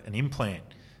you're an implant.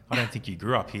 I don't think you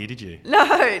grew up here, did you? No.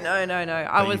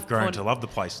 But you've grown to love the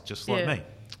place just like me.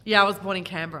 Yeah, I was born in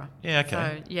Canberra. Yeah,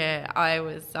 okay. So, yeah, I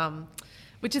was,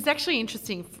 which is actually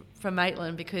interesting for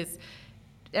Maitland because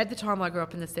at the time I grew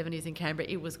up in the 70s in Canberra,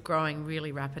 it was growing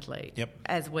really rapidly,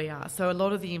 as we are. So a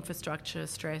lot of the infrastructure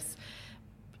stress,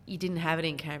 you didn't have it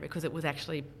in Canberra because it was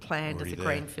actually planned Already as a there.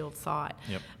 greenfield site.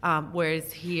 Yep.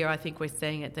 Whereas here, I think we're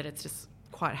seeing it that it's just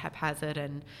quite haphazard,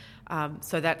 and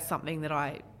so that's something that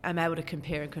I am able to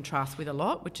compare and contrast with a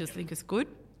lot, which I think is good.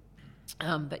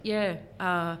 But yeah.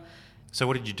 So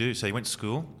what did you do? So you went to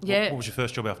school? Yeah. What was your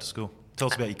first job after school? Tell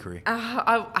us about your career.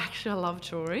 I love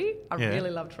jewellery. I Yeah.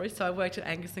 really love jewellery. So I worked at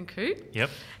Angus & Coote. Yep.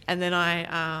 And then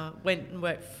I went and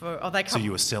worked for... So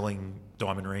you were selling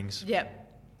diamond rings?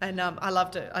 Yep. And I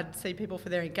loved it. I'd see people for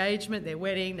their engagement, their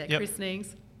wedding, their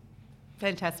christenings.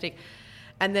 Fantastic.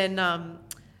 And then...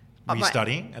 Were you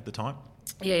studying at the time?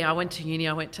 Yeah, I went to uni.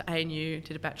 I went to ANU,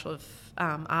 did a Bachelor of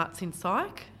Arts in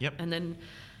Psych. Yep. And then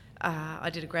I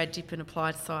did a grad dip in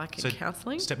Applied Psych and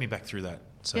Counselling. Step me back through that.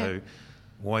 So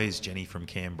why is Jenny from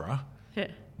Canberra Yeah.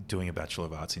 doing a Bachelor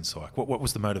of Arts in Psych? What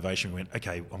was the motivation? You went,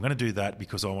 okay, I'm going to do that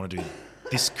because I want to do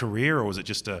this career, or was it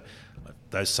just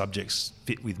those subjects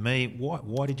fit with me?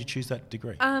 Why did you choose that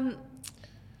degree?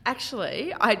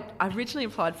 Actually, I originally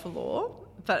applied for law,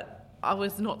 but I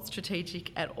was not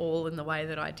strategic at all in the way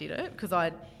that I did it because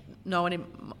my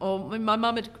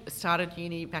mum had started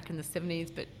uni back in the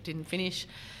 70s but didn't finish,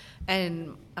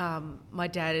 and my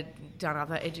dad had done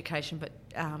other education but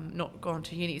not gone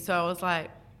to uni. So I was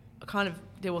like,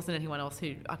 there wasn't anyone else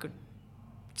who I could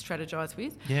strategise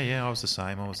with. Yeah, I was the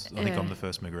same. I think I'm the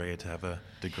first McGregor to have a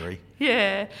degree.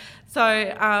 Yeah.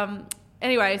 So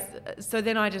anyways, so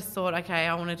then I just thought, okay,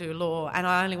 I want to do law, and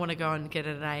I only want to go and get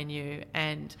it at ANU,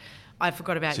 and I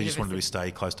forgot about So you just university. wanted to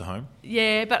stay close to home?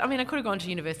 Yeah, but I mean, I could have gone to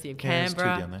University of Canberra.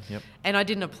 Yeah, it's 2 down there. Yep. And I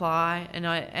didn't apply, and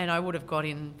I would have got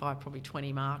in by probably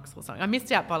 20 marks or something. I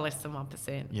missed out by less than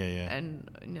 1%. Yeah. And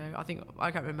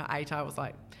I can't remember 8. I was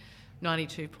like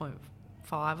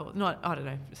 92.5 or not. I don't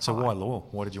know. So why law?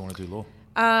 Why did you want to do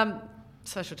law?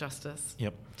 Social justice.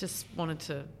 Yep. Just wanted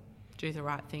to do the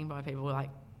right thing by people,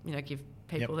 give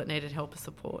people that needed help or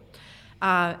support.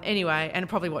 Anyway, and I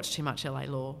probably watched too much LA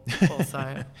Law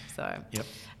also. Yep.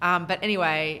 But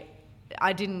anyway,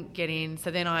 I didn't get in.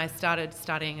 So then I started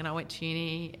studying, and I went to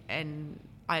uni, and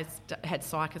I had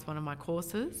psych as one of my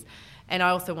courses, and I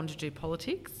also wanted to do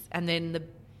politics. And then the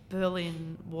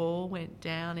Berlin Wall went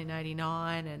down in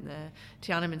 89, and the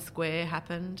Tiananmen Square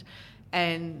happened,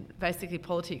 and basically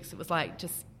politics, it was like,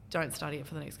 just don't study it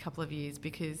for the next couple of years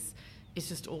because it's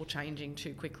just all changing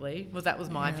too quickly. That was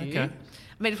my view. Okay. I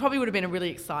mean, it probably would have been a really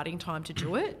exciting time to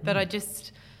do it, but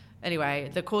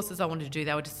anyway, the courses I wanted to do,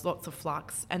 they were just lots of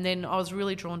flux. And then I was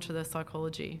really drawn to the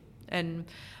psychology. And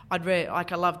I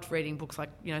loved reading books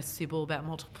like, Sybil about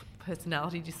multiple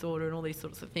personality disorder and all these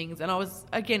sorts of things. And it was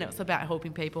about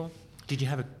helping people. Did you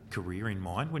have a career in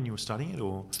mind when you were studying it,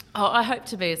 or? Oh, I hoped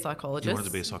to be a psychologist. You wanted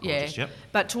to be a psychologist, yeah. Yep.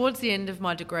 But towards the end of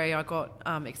my degree, I got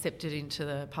accepted into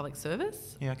the public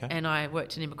service. Yeah, okay. And I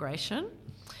worked in immigration.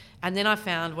 And then I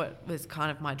found what was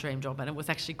kind of my dream job, and it was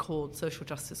actually called Social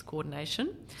Justice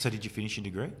Coordination. So did you finish your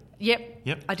degree?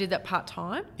 Yep. I did that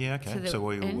part-time. Yeah, okay. So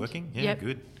while you were working? Yeah,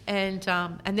 good. And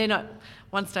then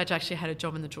one stage I actually had a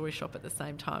job in the jewellery shop at the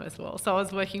same time as well. So I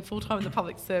was working full-time in the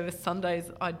public service. Sundays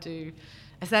I'd do...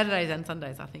 Saturdays and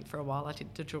Sundays, I think, for a while. I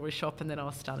did the jewellery shop, and then I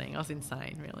was studying. I was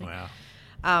insane, really.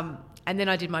 Wow. And then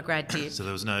I did my grad dip. So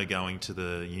there was no going to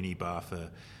the uni bar for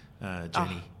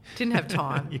Jenny? Didn't have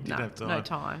time. You didn't have time. No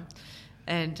time.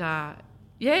 And,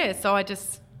 so I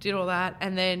just did all that.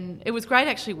 And then it was great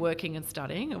actually working and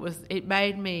studying. It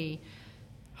made me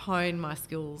hone my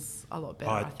skills a lot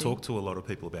better, I think. Talked to a lot of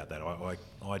people about that.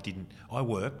 I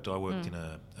worked in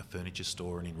a furniture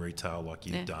store and in retail like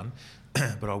you've done.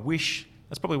 But I wish...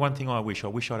 That's probably one thing I wish. I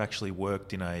wish I'd actually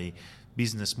worked in a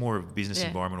business, more of a business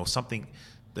environment, or something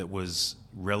that was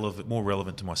more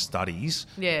relevant to my studies.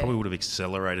 Yeah. Probably would have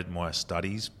accelerated my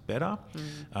studies better.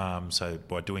 So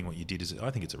by doing what you did, I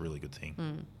think it's a really good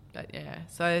thing. But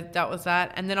so that was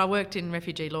that. And then I worked in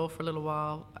refugee law for a little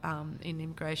while in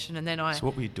immigration. And then So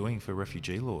what were you doing for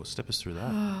refugee law? Step us through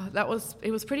that.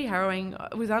 It was pretty harrowing.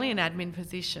 It was only an admin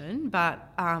position,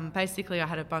 but basically I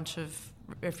had a bunch of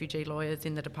refugee lawyers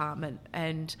in the department,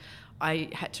 and I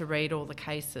had to read all the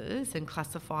cases and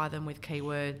classify them with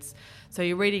keywords. So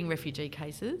you're reading refugee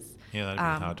cases. Yeah,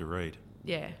 that'd be hard to read.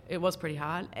 Yeah, it was pretty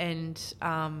hard. And,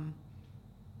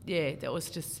 that was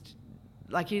just...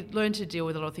 Like, you learn to deal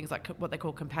with a lot of things like what they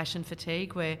call compassion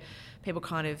fatigue, where people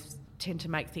kind of tend to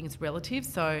make things relative.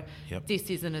 So this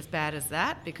isn't as bad as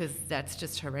that because that's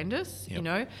just horrendous, you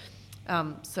know.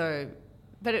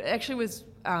 But it actually was,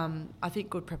 I think,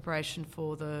 good preparation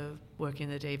for the work in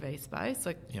the DV space.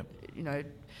 Like, you know,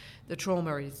 the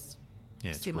trauma is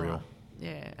similar. Real.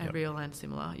 Yeah, and real and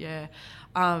similar, yeah.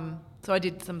 So I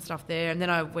did some stuff there, and then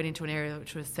I went into an area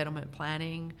which was settlement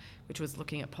planning, which was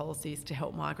looking at policies to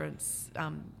help migrants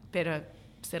better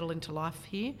settle into life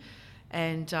here.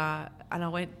 And I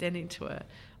went then into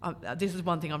this is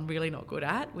one thing I'm really not good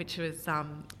at, which was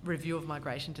review of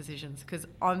migration decisions. Because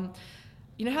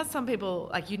you know how some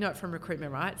people, like, you know it from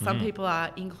recruitment, right? Some people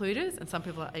are includers and some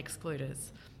people are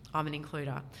excluders. I'm an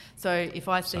includer. So if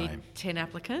I see 10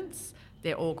 applicants,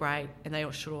 they're all great and they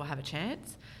should all have a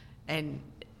chance. And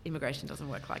immigration doesn't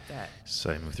work like that.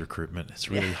 Same with recruitment. It's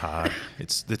really hard.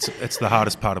 It's the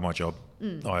hardest part of my job.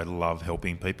 I love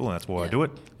helping people, and that's why I do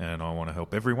it. And I want to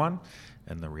help everyone.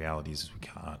 And the reality is we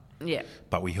can't. Yeah.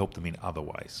 But we help them in other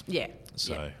ways. Yeah.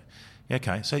 So,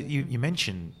 okay. So you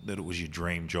mentioned that it was your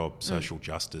dream job, social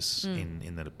justice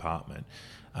in the department,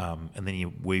 and then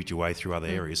you weaved your way through other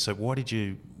areas. So why did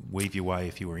you weave your way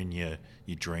if you were in your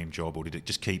dream job, or did it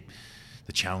just keep...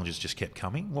 The challenges just kept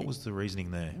coming? What was the reasoning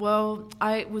there? Well,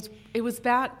 it was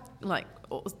about like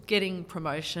getting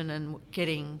promotion and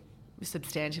getting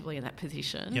substantively in that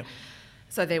position. Yep.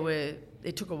 So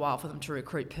it took a while for them to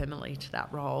recruit permanently to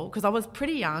that role because I was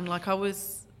pretty young. Like I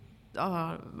was, would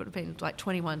have been like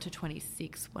 21 to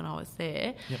 26 when I was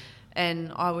there,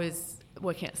 and I was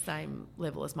working at the same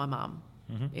level as my mum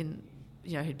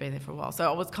who'd been there for a while.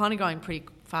 So I was kind of going pretty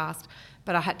fast,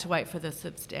 but I had to wait for the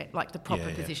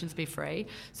proper positions to be free.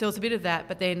 So there was a bit of that,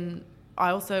 but then I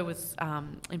also was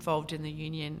involved in the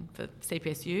union for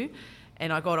CPSU,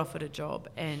 and I got offered a job,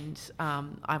 and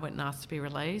I went and asked to be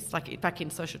released, like back in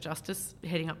social justice,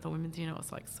 heading up the women's union. I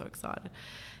was like so excited,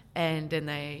 and then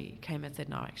they came and said,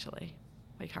 no, actually,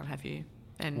 we can't have you.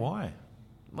 And why?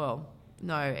 Well,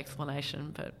 no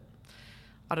explanation, but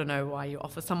I don't know why you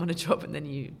offer someone a job and then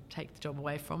you take the job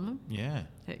away from them. Yeah.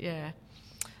 Yeah.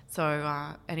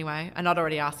 So anyway, and I'd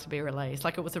already asked to be released.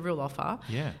 Like, it was a real offer.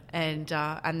 Yeah. And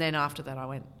then after that I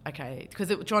went, okay,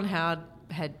 because John Howard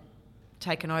had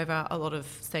taken over. A lot of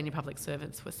senior public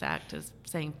servants were sacked as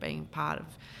being part of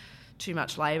too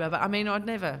much labour. But I mean, I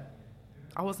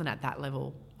wasn't at that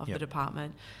level of the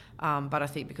department. But I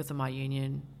think because of my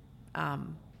union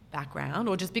background,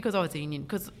 or just because I was a union,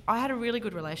 because I had a really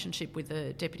good relationship with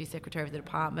the Deputy Secretary of the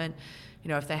department. You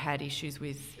know, if they had issues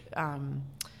with,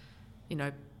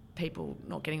 people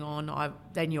not getting on,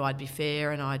 they knew I'd be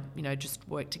fair, and I'd, just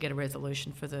work to get a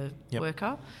resolution for the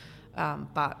worker.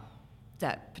 But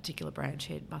that particular branch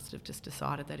head must have just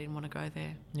decided they didn't want to go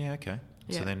there. Yeah, okay.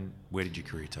 Yeah. So then where did your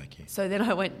career take you? So then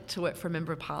I went to work for a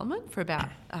Member of Parliament for about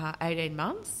 18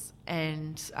 months,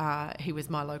 and he was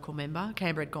my local member.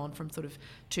 Canberra had gone from sort of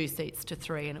 2 seats to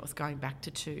 3, and it was going back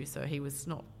to 2, so he was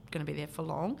not going to be there for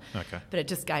long. Okay. But it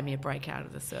just gave me a break out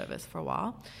of the service for a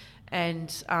while. And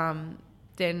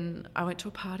then I went to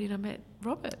a party and I met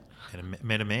Robert. And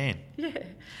met a man. Yeah.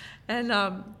 And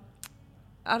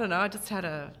I don't know, I just had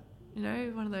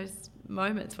one of those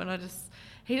moments when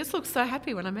he just looked so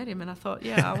happy when I met him, and I thought,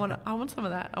 I want some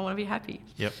of that. I want to be happy.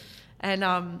 Yep. And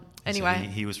anyway, so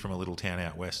he was from a little town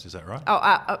out west, is that right?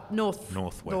 Oh,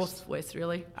 northwest. Northwest,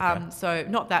 really. Okay. So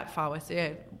not that far west.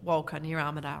 Yeah, Walker, near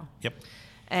Armidale. Yep.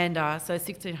 And so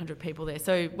 1,600 people there.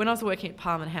 So when I was working at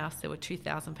Parliament House, there were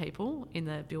 2,000 people in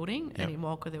the building, and in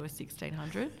Walker there were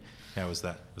 1,600. How was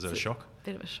that? Was it a shock?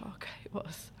 Bit of a shock, it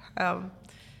was.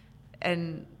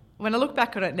 And when I look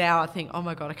back on it now, I think, oh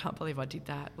my God, I can't believe I did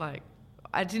that. Like,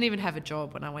 I didn't even have a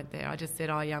job when I went there. I just said,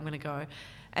 oh yeah, I'm going to go.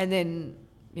 And then,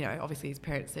 obviously his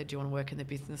parents said, do you want to work in the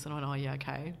business? And I went, oh yeah,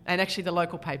 okay. And actually the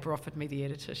local paper offered me the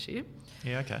editorship.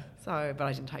 Yeah, okay. So, but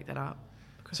I didn't take that up.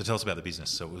 So tell us about the business.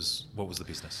 So what was the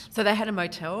business? So they had a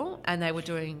motel, and they were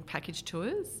doing package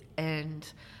tours. And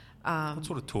what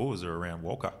sort of tours are around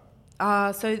Walker?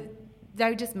 So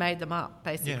they just made them up,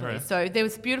 basically. Yeah, right. So there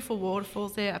was beautiful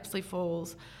waterfalls there, Apsley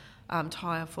Falls,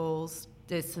 Tyre Falls.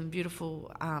 There's some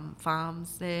beautiful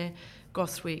farms there.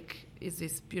 Goswick is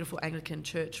this beautiful Anglican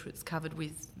church that's covered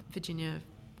with Virginia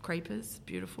creepers,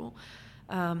 beautiful.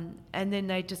 And then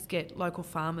they just get local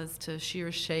farmers to shear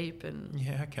a sheep and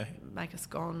make a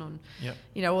scone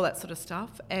and, all that sort of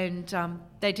stuff. And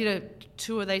they did a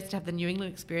tour. They used to have the New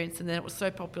England experience, and then it was so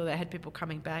popular they had people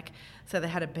coming back. So they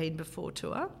had a been before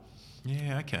tour.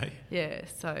 Yeah, okay. Yeah,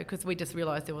 so because we just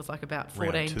realised there was like about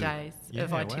Round 14 two. days Yeah,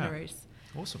 of wow. itineraries.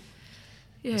 Awesome.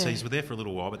 Yeah. And so you were there for a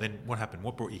little while, but then what happened?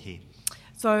 What brought you here?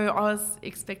 So I was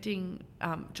expecting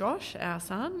Josh, our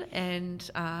son, and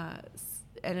I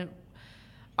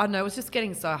don't know, it was just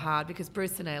getting so hard because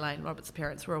Bruce and Elaine, Robert's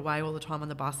parents, were away all the time on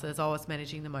the buses. I was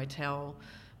managing the motel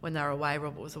when they were away.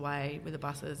 Robert was away with the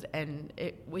buses, and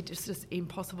it was just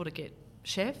impossible to get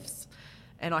chefs,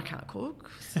 and I can't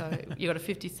cook. So you got a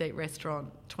 50-seat restaurant,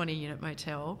 20-unit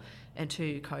motel, and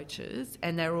 2 coaches,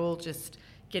 and they're all just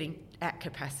getting at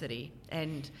capacity.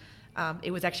 And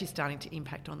it was actually starting to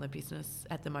impact on the business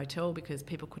at the motel because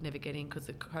people could never get in because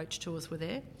the coach tours were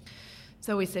there.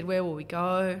 So we said, where will we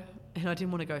go? And I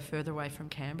didn't want to go further away from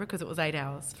Canberra because it was 8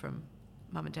 hours from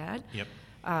Mum and Dad. Yep.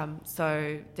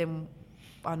 So then,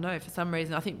 I don't know, for some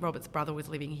reason, I think Robert's brother was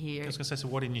living here. I was going to say, so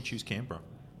why didn't you choose Canberra?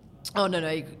 Oh, no,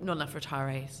 not enough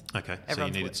retirees. Okay, so you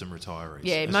Everyone's needed work. some retirees.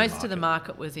 Yeah, as a most of the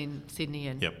market was in Sydney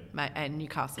and Yep. and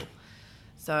Newcastle.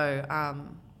 So,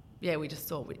 yeah, we just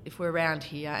thought if we're around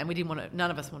here, and we didn't want to,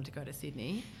 none of us wanted to go to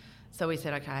Sydney. So we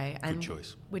said, okay. And Good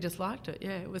choice. we just liked it.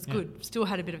 Yeah, it was Yeah. good. Still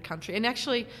had a bit of country. And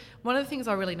actually, one of the things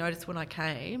I really noticed when I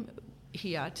came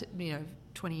here,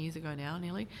 20 years ago now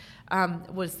nearly,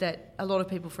 was that a lot of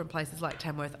people from places like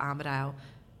Tamworth, Armidale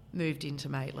moved into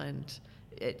Maitland.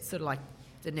 It's sort of like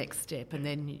the next step, and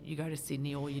then you go to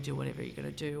Sydney or you do whatever you're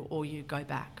going to do, or you go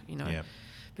back, Yeah.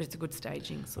 But it's a good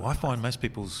staging. Well, I find most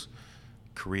people's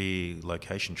career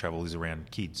location travel is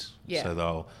around kids. Yeah.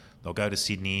 So they'll go to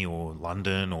Sydney or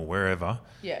London or wherever,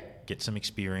 Yeah. get some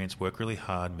experience, work really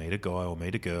hard, meet a guy or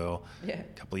meet a girl. Yeah. A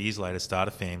couple of years later, start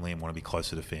a family and want to be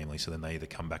closer to family. So then they either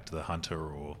come back to the Hunter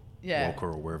or Yeah. Walker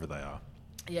or wherever they are.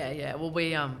 Yeah. Well,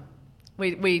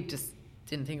 we just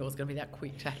didn't think it was going to be that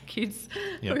quick to have kids.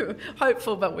 Yep. We were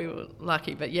hopeful, but we were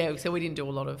lucky. But yeah, so we didn't do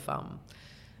a lot of,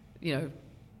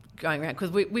 going around because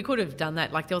we could have done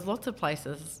that. Like there was lots of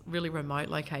places, really remote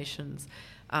locations,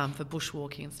 for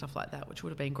bushwalking and stuff like that, which would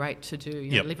have been great to do.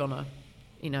 Yep. Live on a,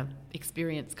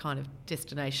 experience kind of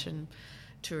destination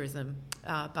tourism.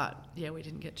 But yeah, we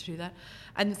didn't get to do that.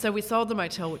 And so we sold the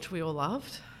motel, which we all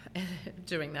loved,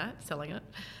 doing that, selling it,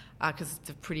 because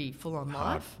it's a pretty full-on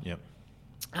Hard. life. Yep.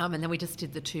 And then we just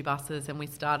did the 2 buses, and we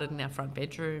started in our front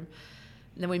bedroom.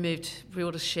 And then we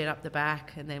all just shared up the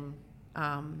back, and then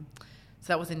so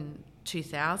that was in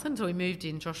 2000. So we moved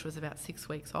in. Josh was about 6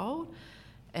 weeks old,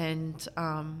 and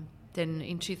then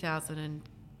in 2010.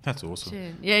 That's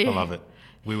awesome. Yeah. I love it.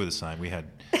 We were the same. We had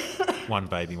one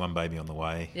baby on the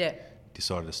way. Yeah.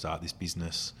 Decided to start this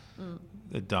business.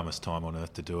 The dumbest time on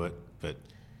earth to do it, but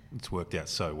it's worked out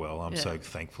so well. I'm so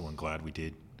thankful and glad we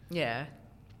did. Yeah,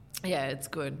 it's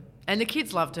good. And the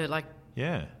kids loved it. Like,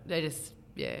 Yeah.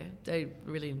 they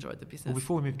really enjoyed the business. Well,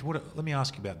 before we move to let me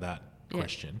ask you about that Yeah.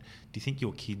 question. Do you think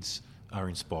your kids are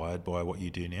inspired by what you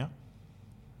do now?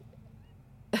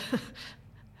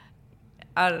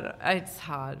 I don't know. It's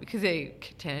hard because they're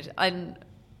teenagers. And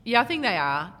yeah, I think they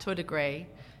are to a degree.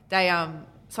 They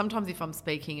sometimes if I'm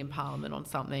speaking in Parliament on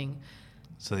something.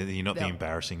 So that you're not the They'll-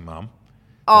 embarrassing mum?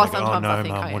 Oh, Like, sometimes no, I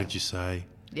think mum, I what am. did you say?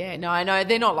 Yeah, no, I know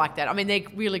they're not like that. I mean, they're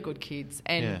really good kids,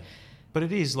 and Yeah. But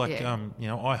it is like, Yeah.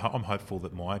 I'm hopeful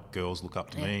that my girls look up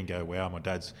to me and go, wow, my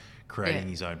dad's creating Yeah.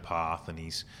 his own path and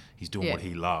he's doing Yeah. what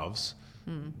he loves.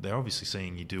 They're obviously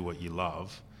seeing you do what you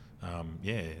love. I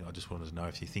just wanted to know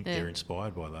if you think they're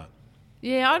inspired by that.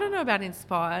 yeah, I don't know about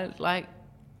inspired. Like,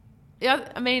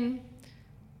 yeah, I mean,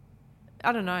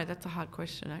 I don't know. That's a hard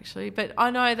question actually, but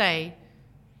I know they.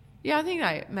 Yeah, I think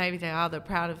maybe they are. They're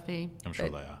proud of me. I'm sure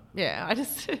But, they are. Yeah,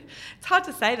 it's hard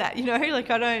to say that, like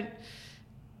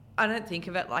I don't think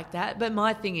of it like that. But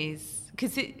my thing is,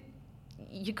 because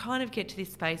you kind of get to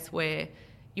this space where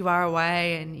you are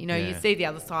away and, you Yeah. see the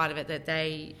other side of it, that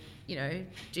they,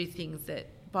 do things that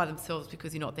by themselves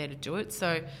because you're not there to do it.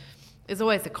 So there's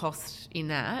always a cost in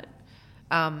that.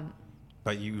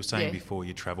 But you were saying Yeah. before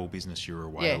your travel business, you were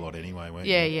away Yeah. a lot anyway, weren't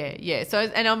Yeah, you? yeah. So,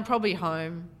 and I'm probably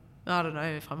home. I don't know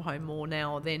if I'm home more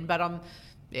now or then, but I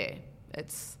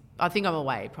think I'm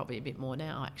away probably a bit more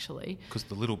now, actually. Because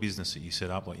the little business that you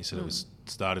set up, like you said, it was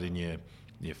started in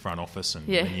your front office and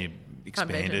Yeah. then you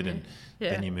expanded bedroom, and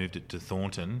then you moved it to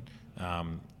Thornton.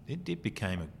 It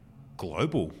became a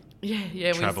global Yeah, we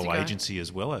used travel to go. agency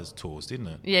as well as tours, didn't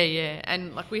it? Yeah.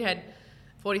 And like we had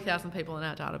 40,000 people in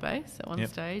our database at one Yep.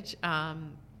 stage,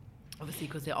 obviously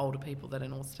because they're older people that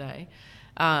don't all stay.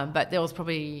 But there was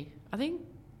probably, I think,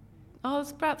 it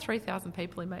was about 3,000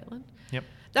 people in Maitland. Yep.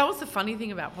 That was the funny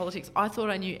thing about politics. I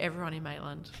thought I knew everyone in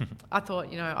Maitland. I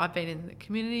thought, I've been in the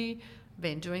community,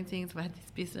 been doing things. I've had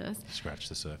this business. Scratch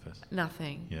the surface.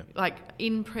 Nothing. Yep. Like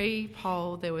in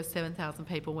pre-poll, there were 7,000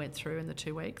 people went through in the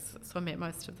 2 weeks. So I met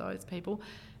most of those people.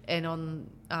 And on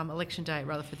election day at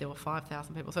Rutherford, there were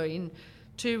 5,000 people. So in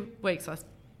 2 weeks, I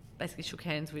basically shook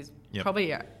hands with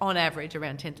probably on average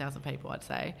around 10,000 people, I'd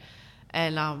say.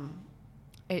 And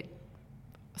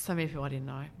so many people I didn't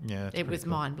know. Yeah, it was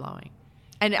mind-blowing.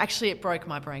 And actually it broke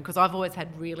my brain because I've always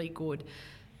had really good,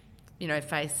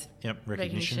 face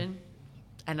recognition.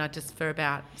 And I just, for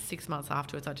about 6 months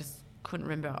afterwards, I just couldn't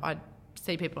remember. I'd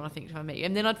see people and I think, if I met you?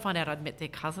 And then I'd find out I'd met their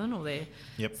cousin or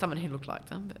someone who looked like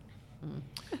them.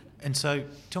 But And so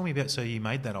tell me about, so you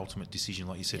made that ultimate decision,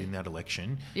 like you said, in that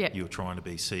election. You were trying to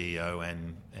be CEO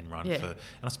and run for... And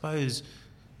I suppose,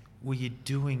 were you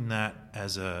doing that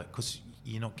as a... Because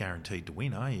you're not guaranteed to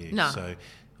win, are you? No. So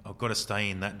I've got to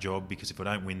stay in that job because if I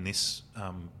don't win this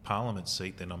parliament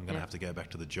seat, then I'm going to have to go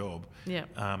back to the job.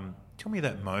 Tell me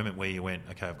that moment where you went,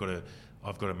 okay, I've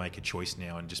got to make a choice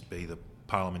now and just be the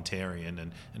parliamentarian,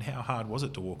 and how hard was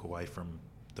it to walk away from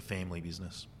the family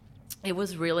business? It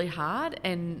was really hard,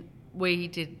 and we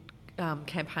did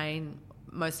campaign.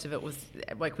 Most of it was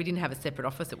like we didn't have a separate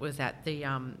office. It was at the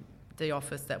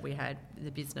office that we had in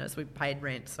the business. We paid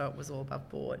rent, so it was all above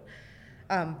board.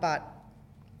 But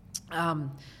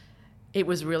it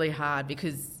was really hard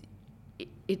because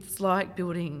it's like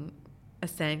building a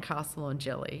sandcastle on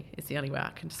jelly. It's the only way I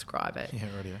can describe it. Yeah,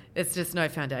 right. Yeah. It's just no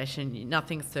foundation,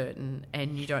 nothing's certain,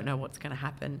 and you don't know what's going to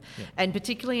happen. And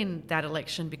particularly in that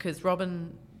election, because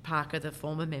Robin Parker, the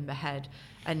former member, had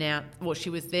announced, well,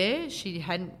 she was there. She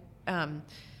hadn't.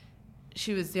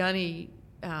 She was the only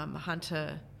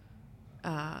Hunter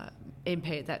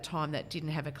MP at that time that didn't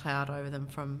have a cloud over them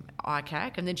from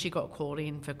ICAC, and then she got called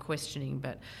in for questioning.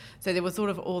 But so there was sort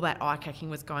of all that ICACing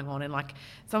was going on, and like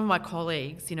some of my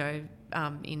colleagues,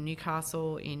 in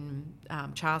Newcastle, in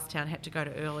Charlestown, had to go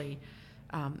to early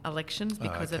elections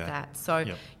because of that. So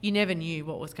you never knew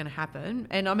what was going to happen.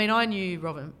 And I mean, I knew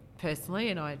Robin personally,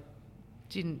 and I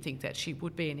didn't think that she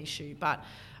would be an issue, but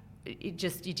it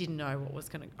just, you didn't know what was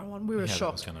going to go on. We were shocked.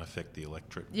 That was going to affect the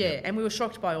electorate. And we were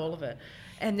shocked by all of it.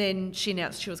 And then she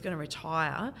announced she was going to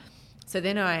retire. So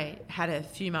then I had a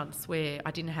few months where I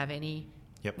didn't have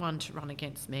anyone to run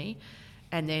against me.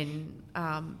 And then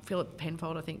Philip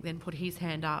Penfold, I think, then put his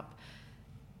hand up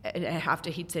after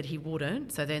he'd said he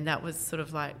wouldn't. So then that was sort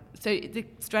of like... So the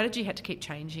strategy had to keep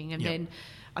changing. And then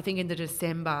I think in the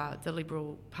December, the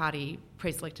Liberal Party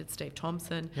pre-selected Steve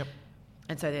Thompson.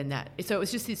 And so then so it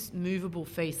was just this movable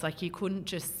feast. Like you couldn't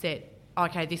just set,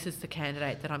 okay, this is the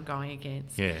candidate that I'm going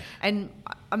against. And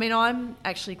I mean, I'm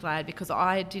actually glad because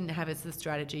I didn't have as the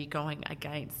strategy going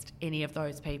against any of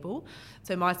those people.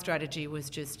 So my strategy was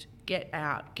just get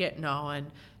out, get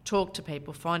known, talk to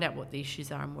people, find out what the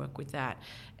issues are and work with that.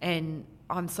 And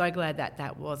I'm so glad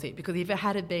that was it, because if it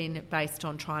had been based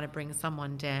on trying to bring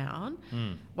someone down,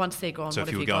 once they're gone, so what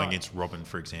if you have were you going got? against Robin,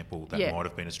 for example, that might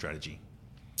have been a strategy.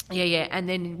 And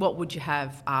then what would you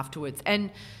have afterwards?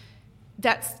 And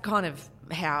that's kind of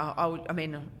how I would... I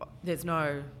mean,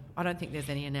 I don't think there's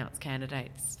any announced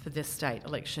candidates for this state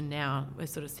election now. We're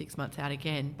sort of 6 months out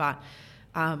again. But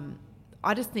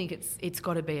I just think it's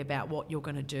got to be about what you're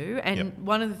going to do. And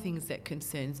one of the things that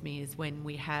concerns me is when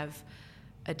we have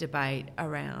a debate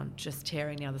around just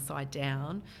tearing the other side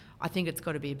down, I think it's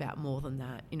got to be about more than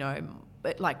that,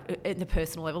 But like at the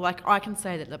personal level, like I can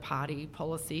say that the party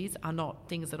policies are not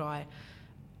things that I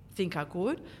think are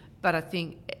good, but I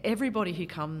think everybody who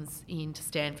comes in to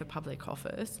stand for public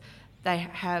office, they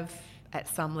have at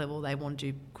some level they want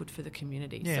to do good for the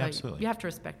community. Yeah, so absolutely. You have to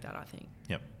respect that, I think.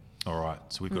 All right,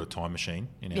 so we've got a time machine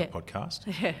in our podcast.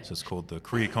 So it's called the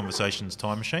Career Conversations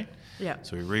Time Machine.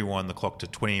 So we rewind the clock to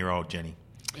 20-year-old Jenny.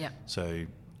 So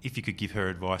if you could give her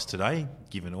advice today,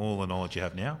 given all the knowledge you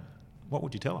have now, what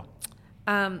would you tell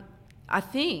her? I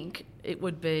think it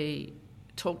would be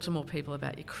talk to more people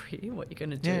about your career, what you're going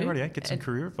to do. Yeah, right. Get some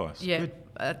career advice. Good.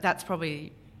 That's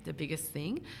probably the biggest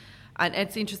thing. And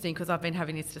it's interesting because I've been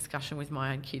having this discussion with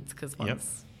my own kids because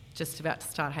one's just about to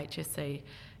start HSC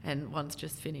and one's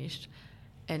just finished,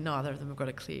 and neither of them have got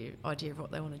a clear idea of what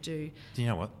they want to do. Do you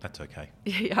know what? That's okay.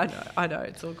 I know,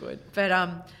 it's all good. But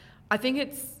I think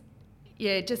it's,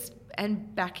 just,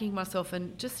 and backing myself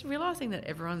and just realising that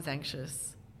everyone's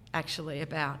anxious actually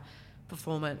about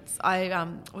performance. I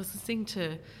was listening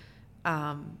to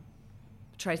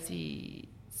Tracy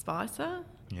Spicer.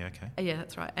 Yeah, okay. Yeah,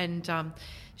 that's right. And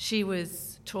she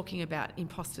was talking about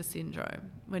imposter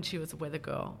syndrome when she was a weather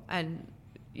girl, and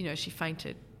she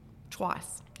fainted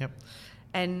twice.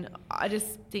 And I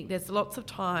just think there's lots of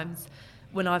times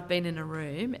when I've been in a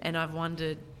room and I've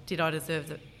wondered, did I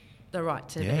deserve the right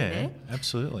to be Yeah, there.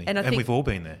 absolutely. And I think- we've all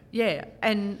been there. Yeah,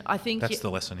 and I think That's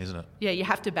the lesson, isn't it? you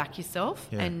have to back yourself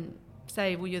Yeah. and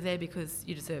say, well, you're there because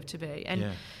you deserve to be. And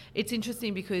Yeah. it's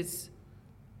interesting because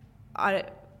I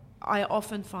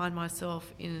often find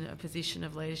myself in a position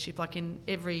of leadership, like in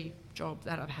every job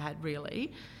that I've had,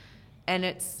 really. And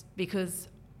it's because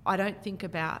I don't think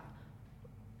about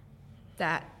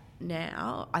that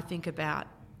now. I think about,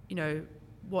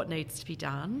 what needs to be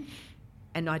done,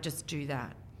 and I just do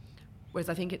that. Whereas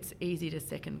I think it's easy to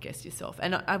second guess yourself.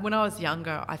 And when I was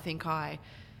younger, I think I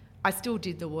still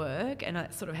did the work, and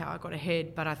that's sort of how I got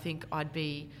ahead, but I think I'd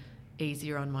be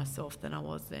easier on myself than I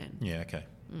was then. Yeah, okay.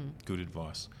 Good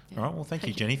advice. Yeah. All right, well, thank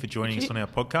you, Jenny, for joining us on our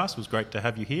podcast. It was great to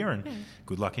have you here, and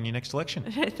good luck in your next election.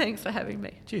 Thanks for having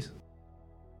me. Cheers.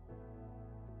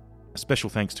 A special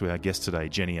thanks to our guest today,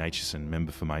 Jenny Aitchison,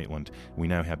 member for Maitland. We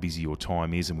know how busy your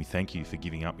time is, and we thank you for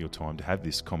giving up your time to have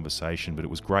this conversation, but it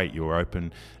was great. Your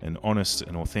open and honest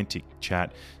and authentic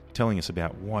chat, telling us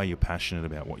about why you're passionate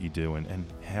about what you do and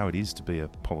how it is to be a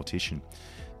politician.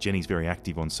 Jenny's very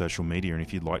active on social media, and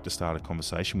if you'd like to start a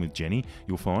conversation with Jenny,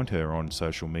 you'll find her on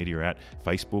social media at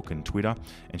Facebook and Twitter,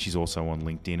 and she's also on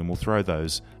LinkedIn, and we'll throw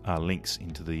those links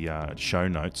into the show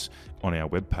notes on our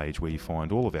webpage where you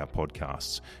find all of our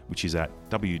podcasts, which is at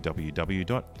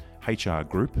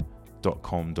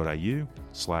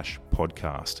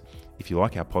www.hrgroup.com.au/podcast. If you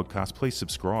like our podcast, please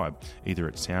subscribe either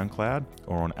at SoundCloud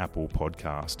or on Apple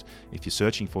Podcast. If you're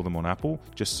searching for them on Apple,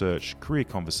 just search Career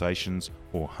Conversations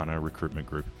or Hunter Recruitment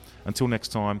Group. Until next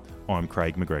time, I'm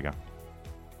Craig McGregor.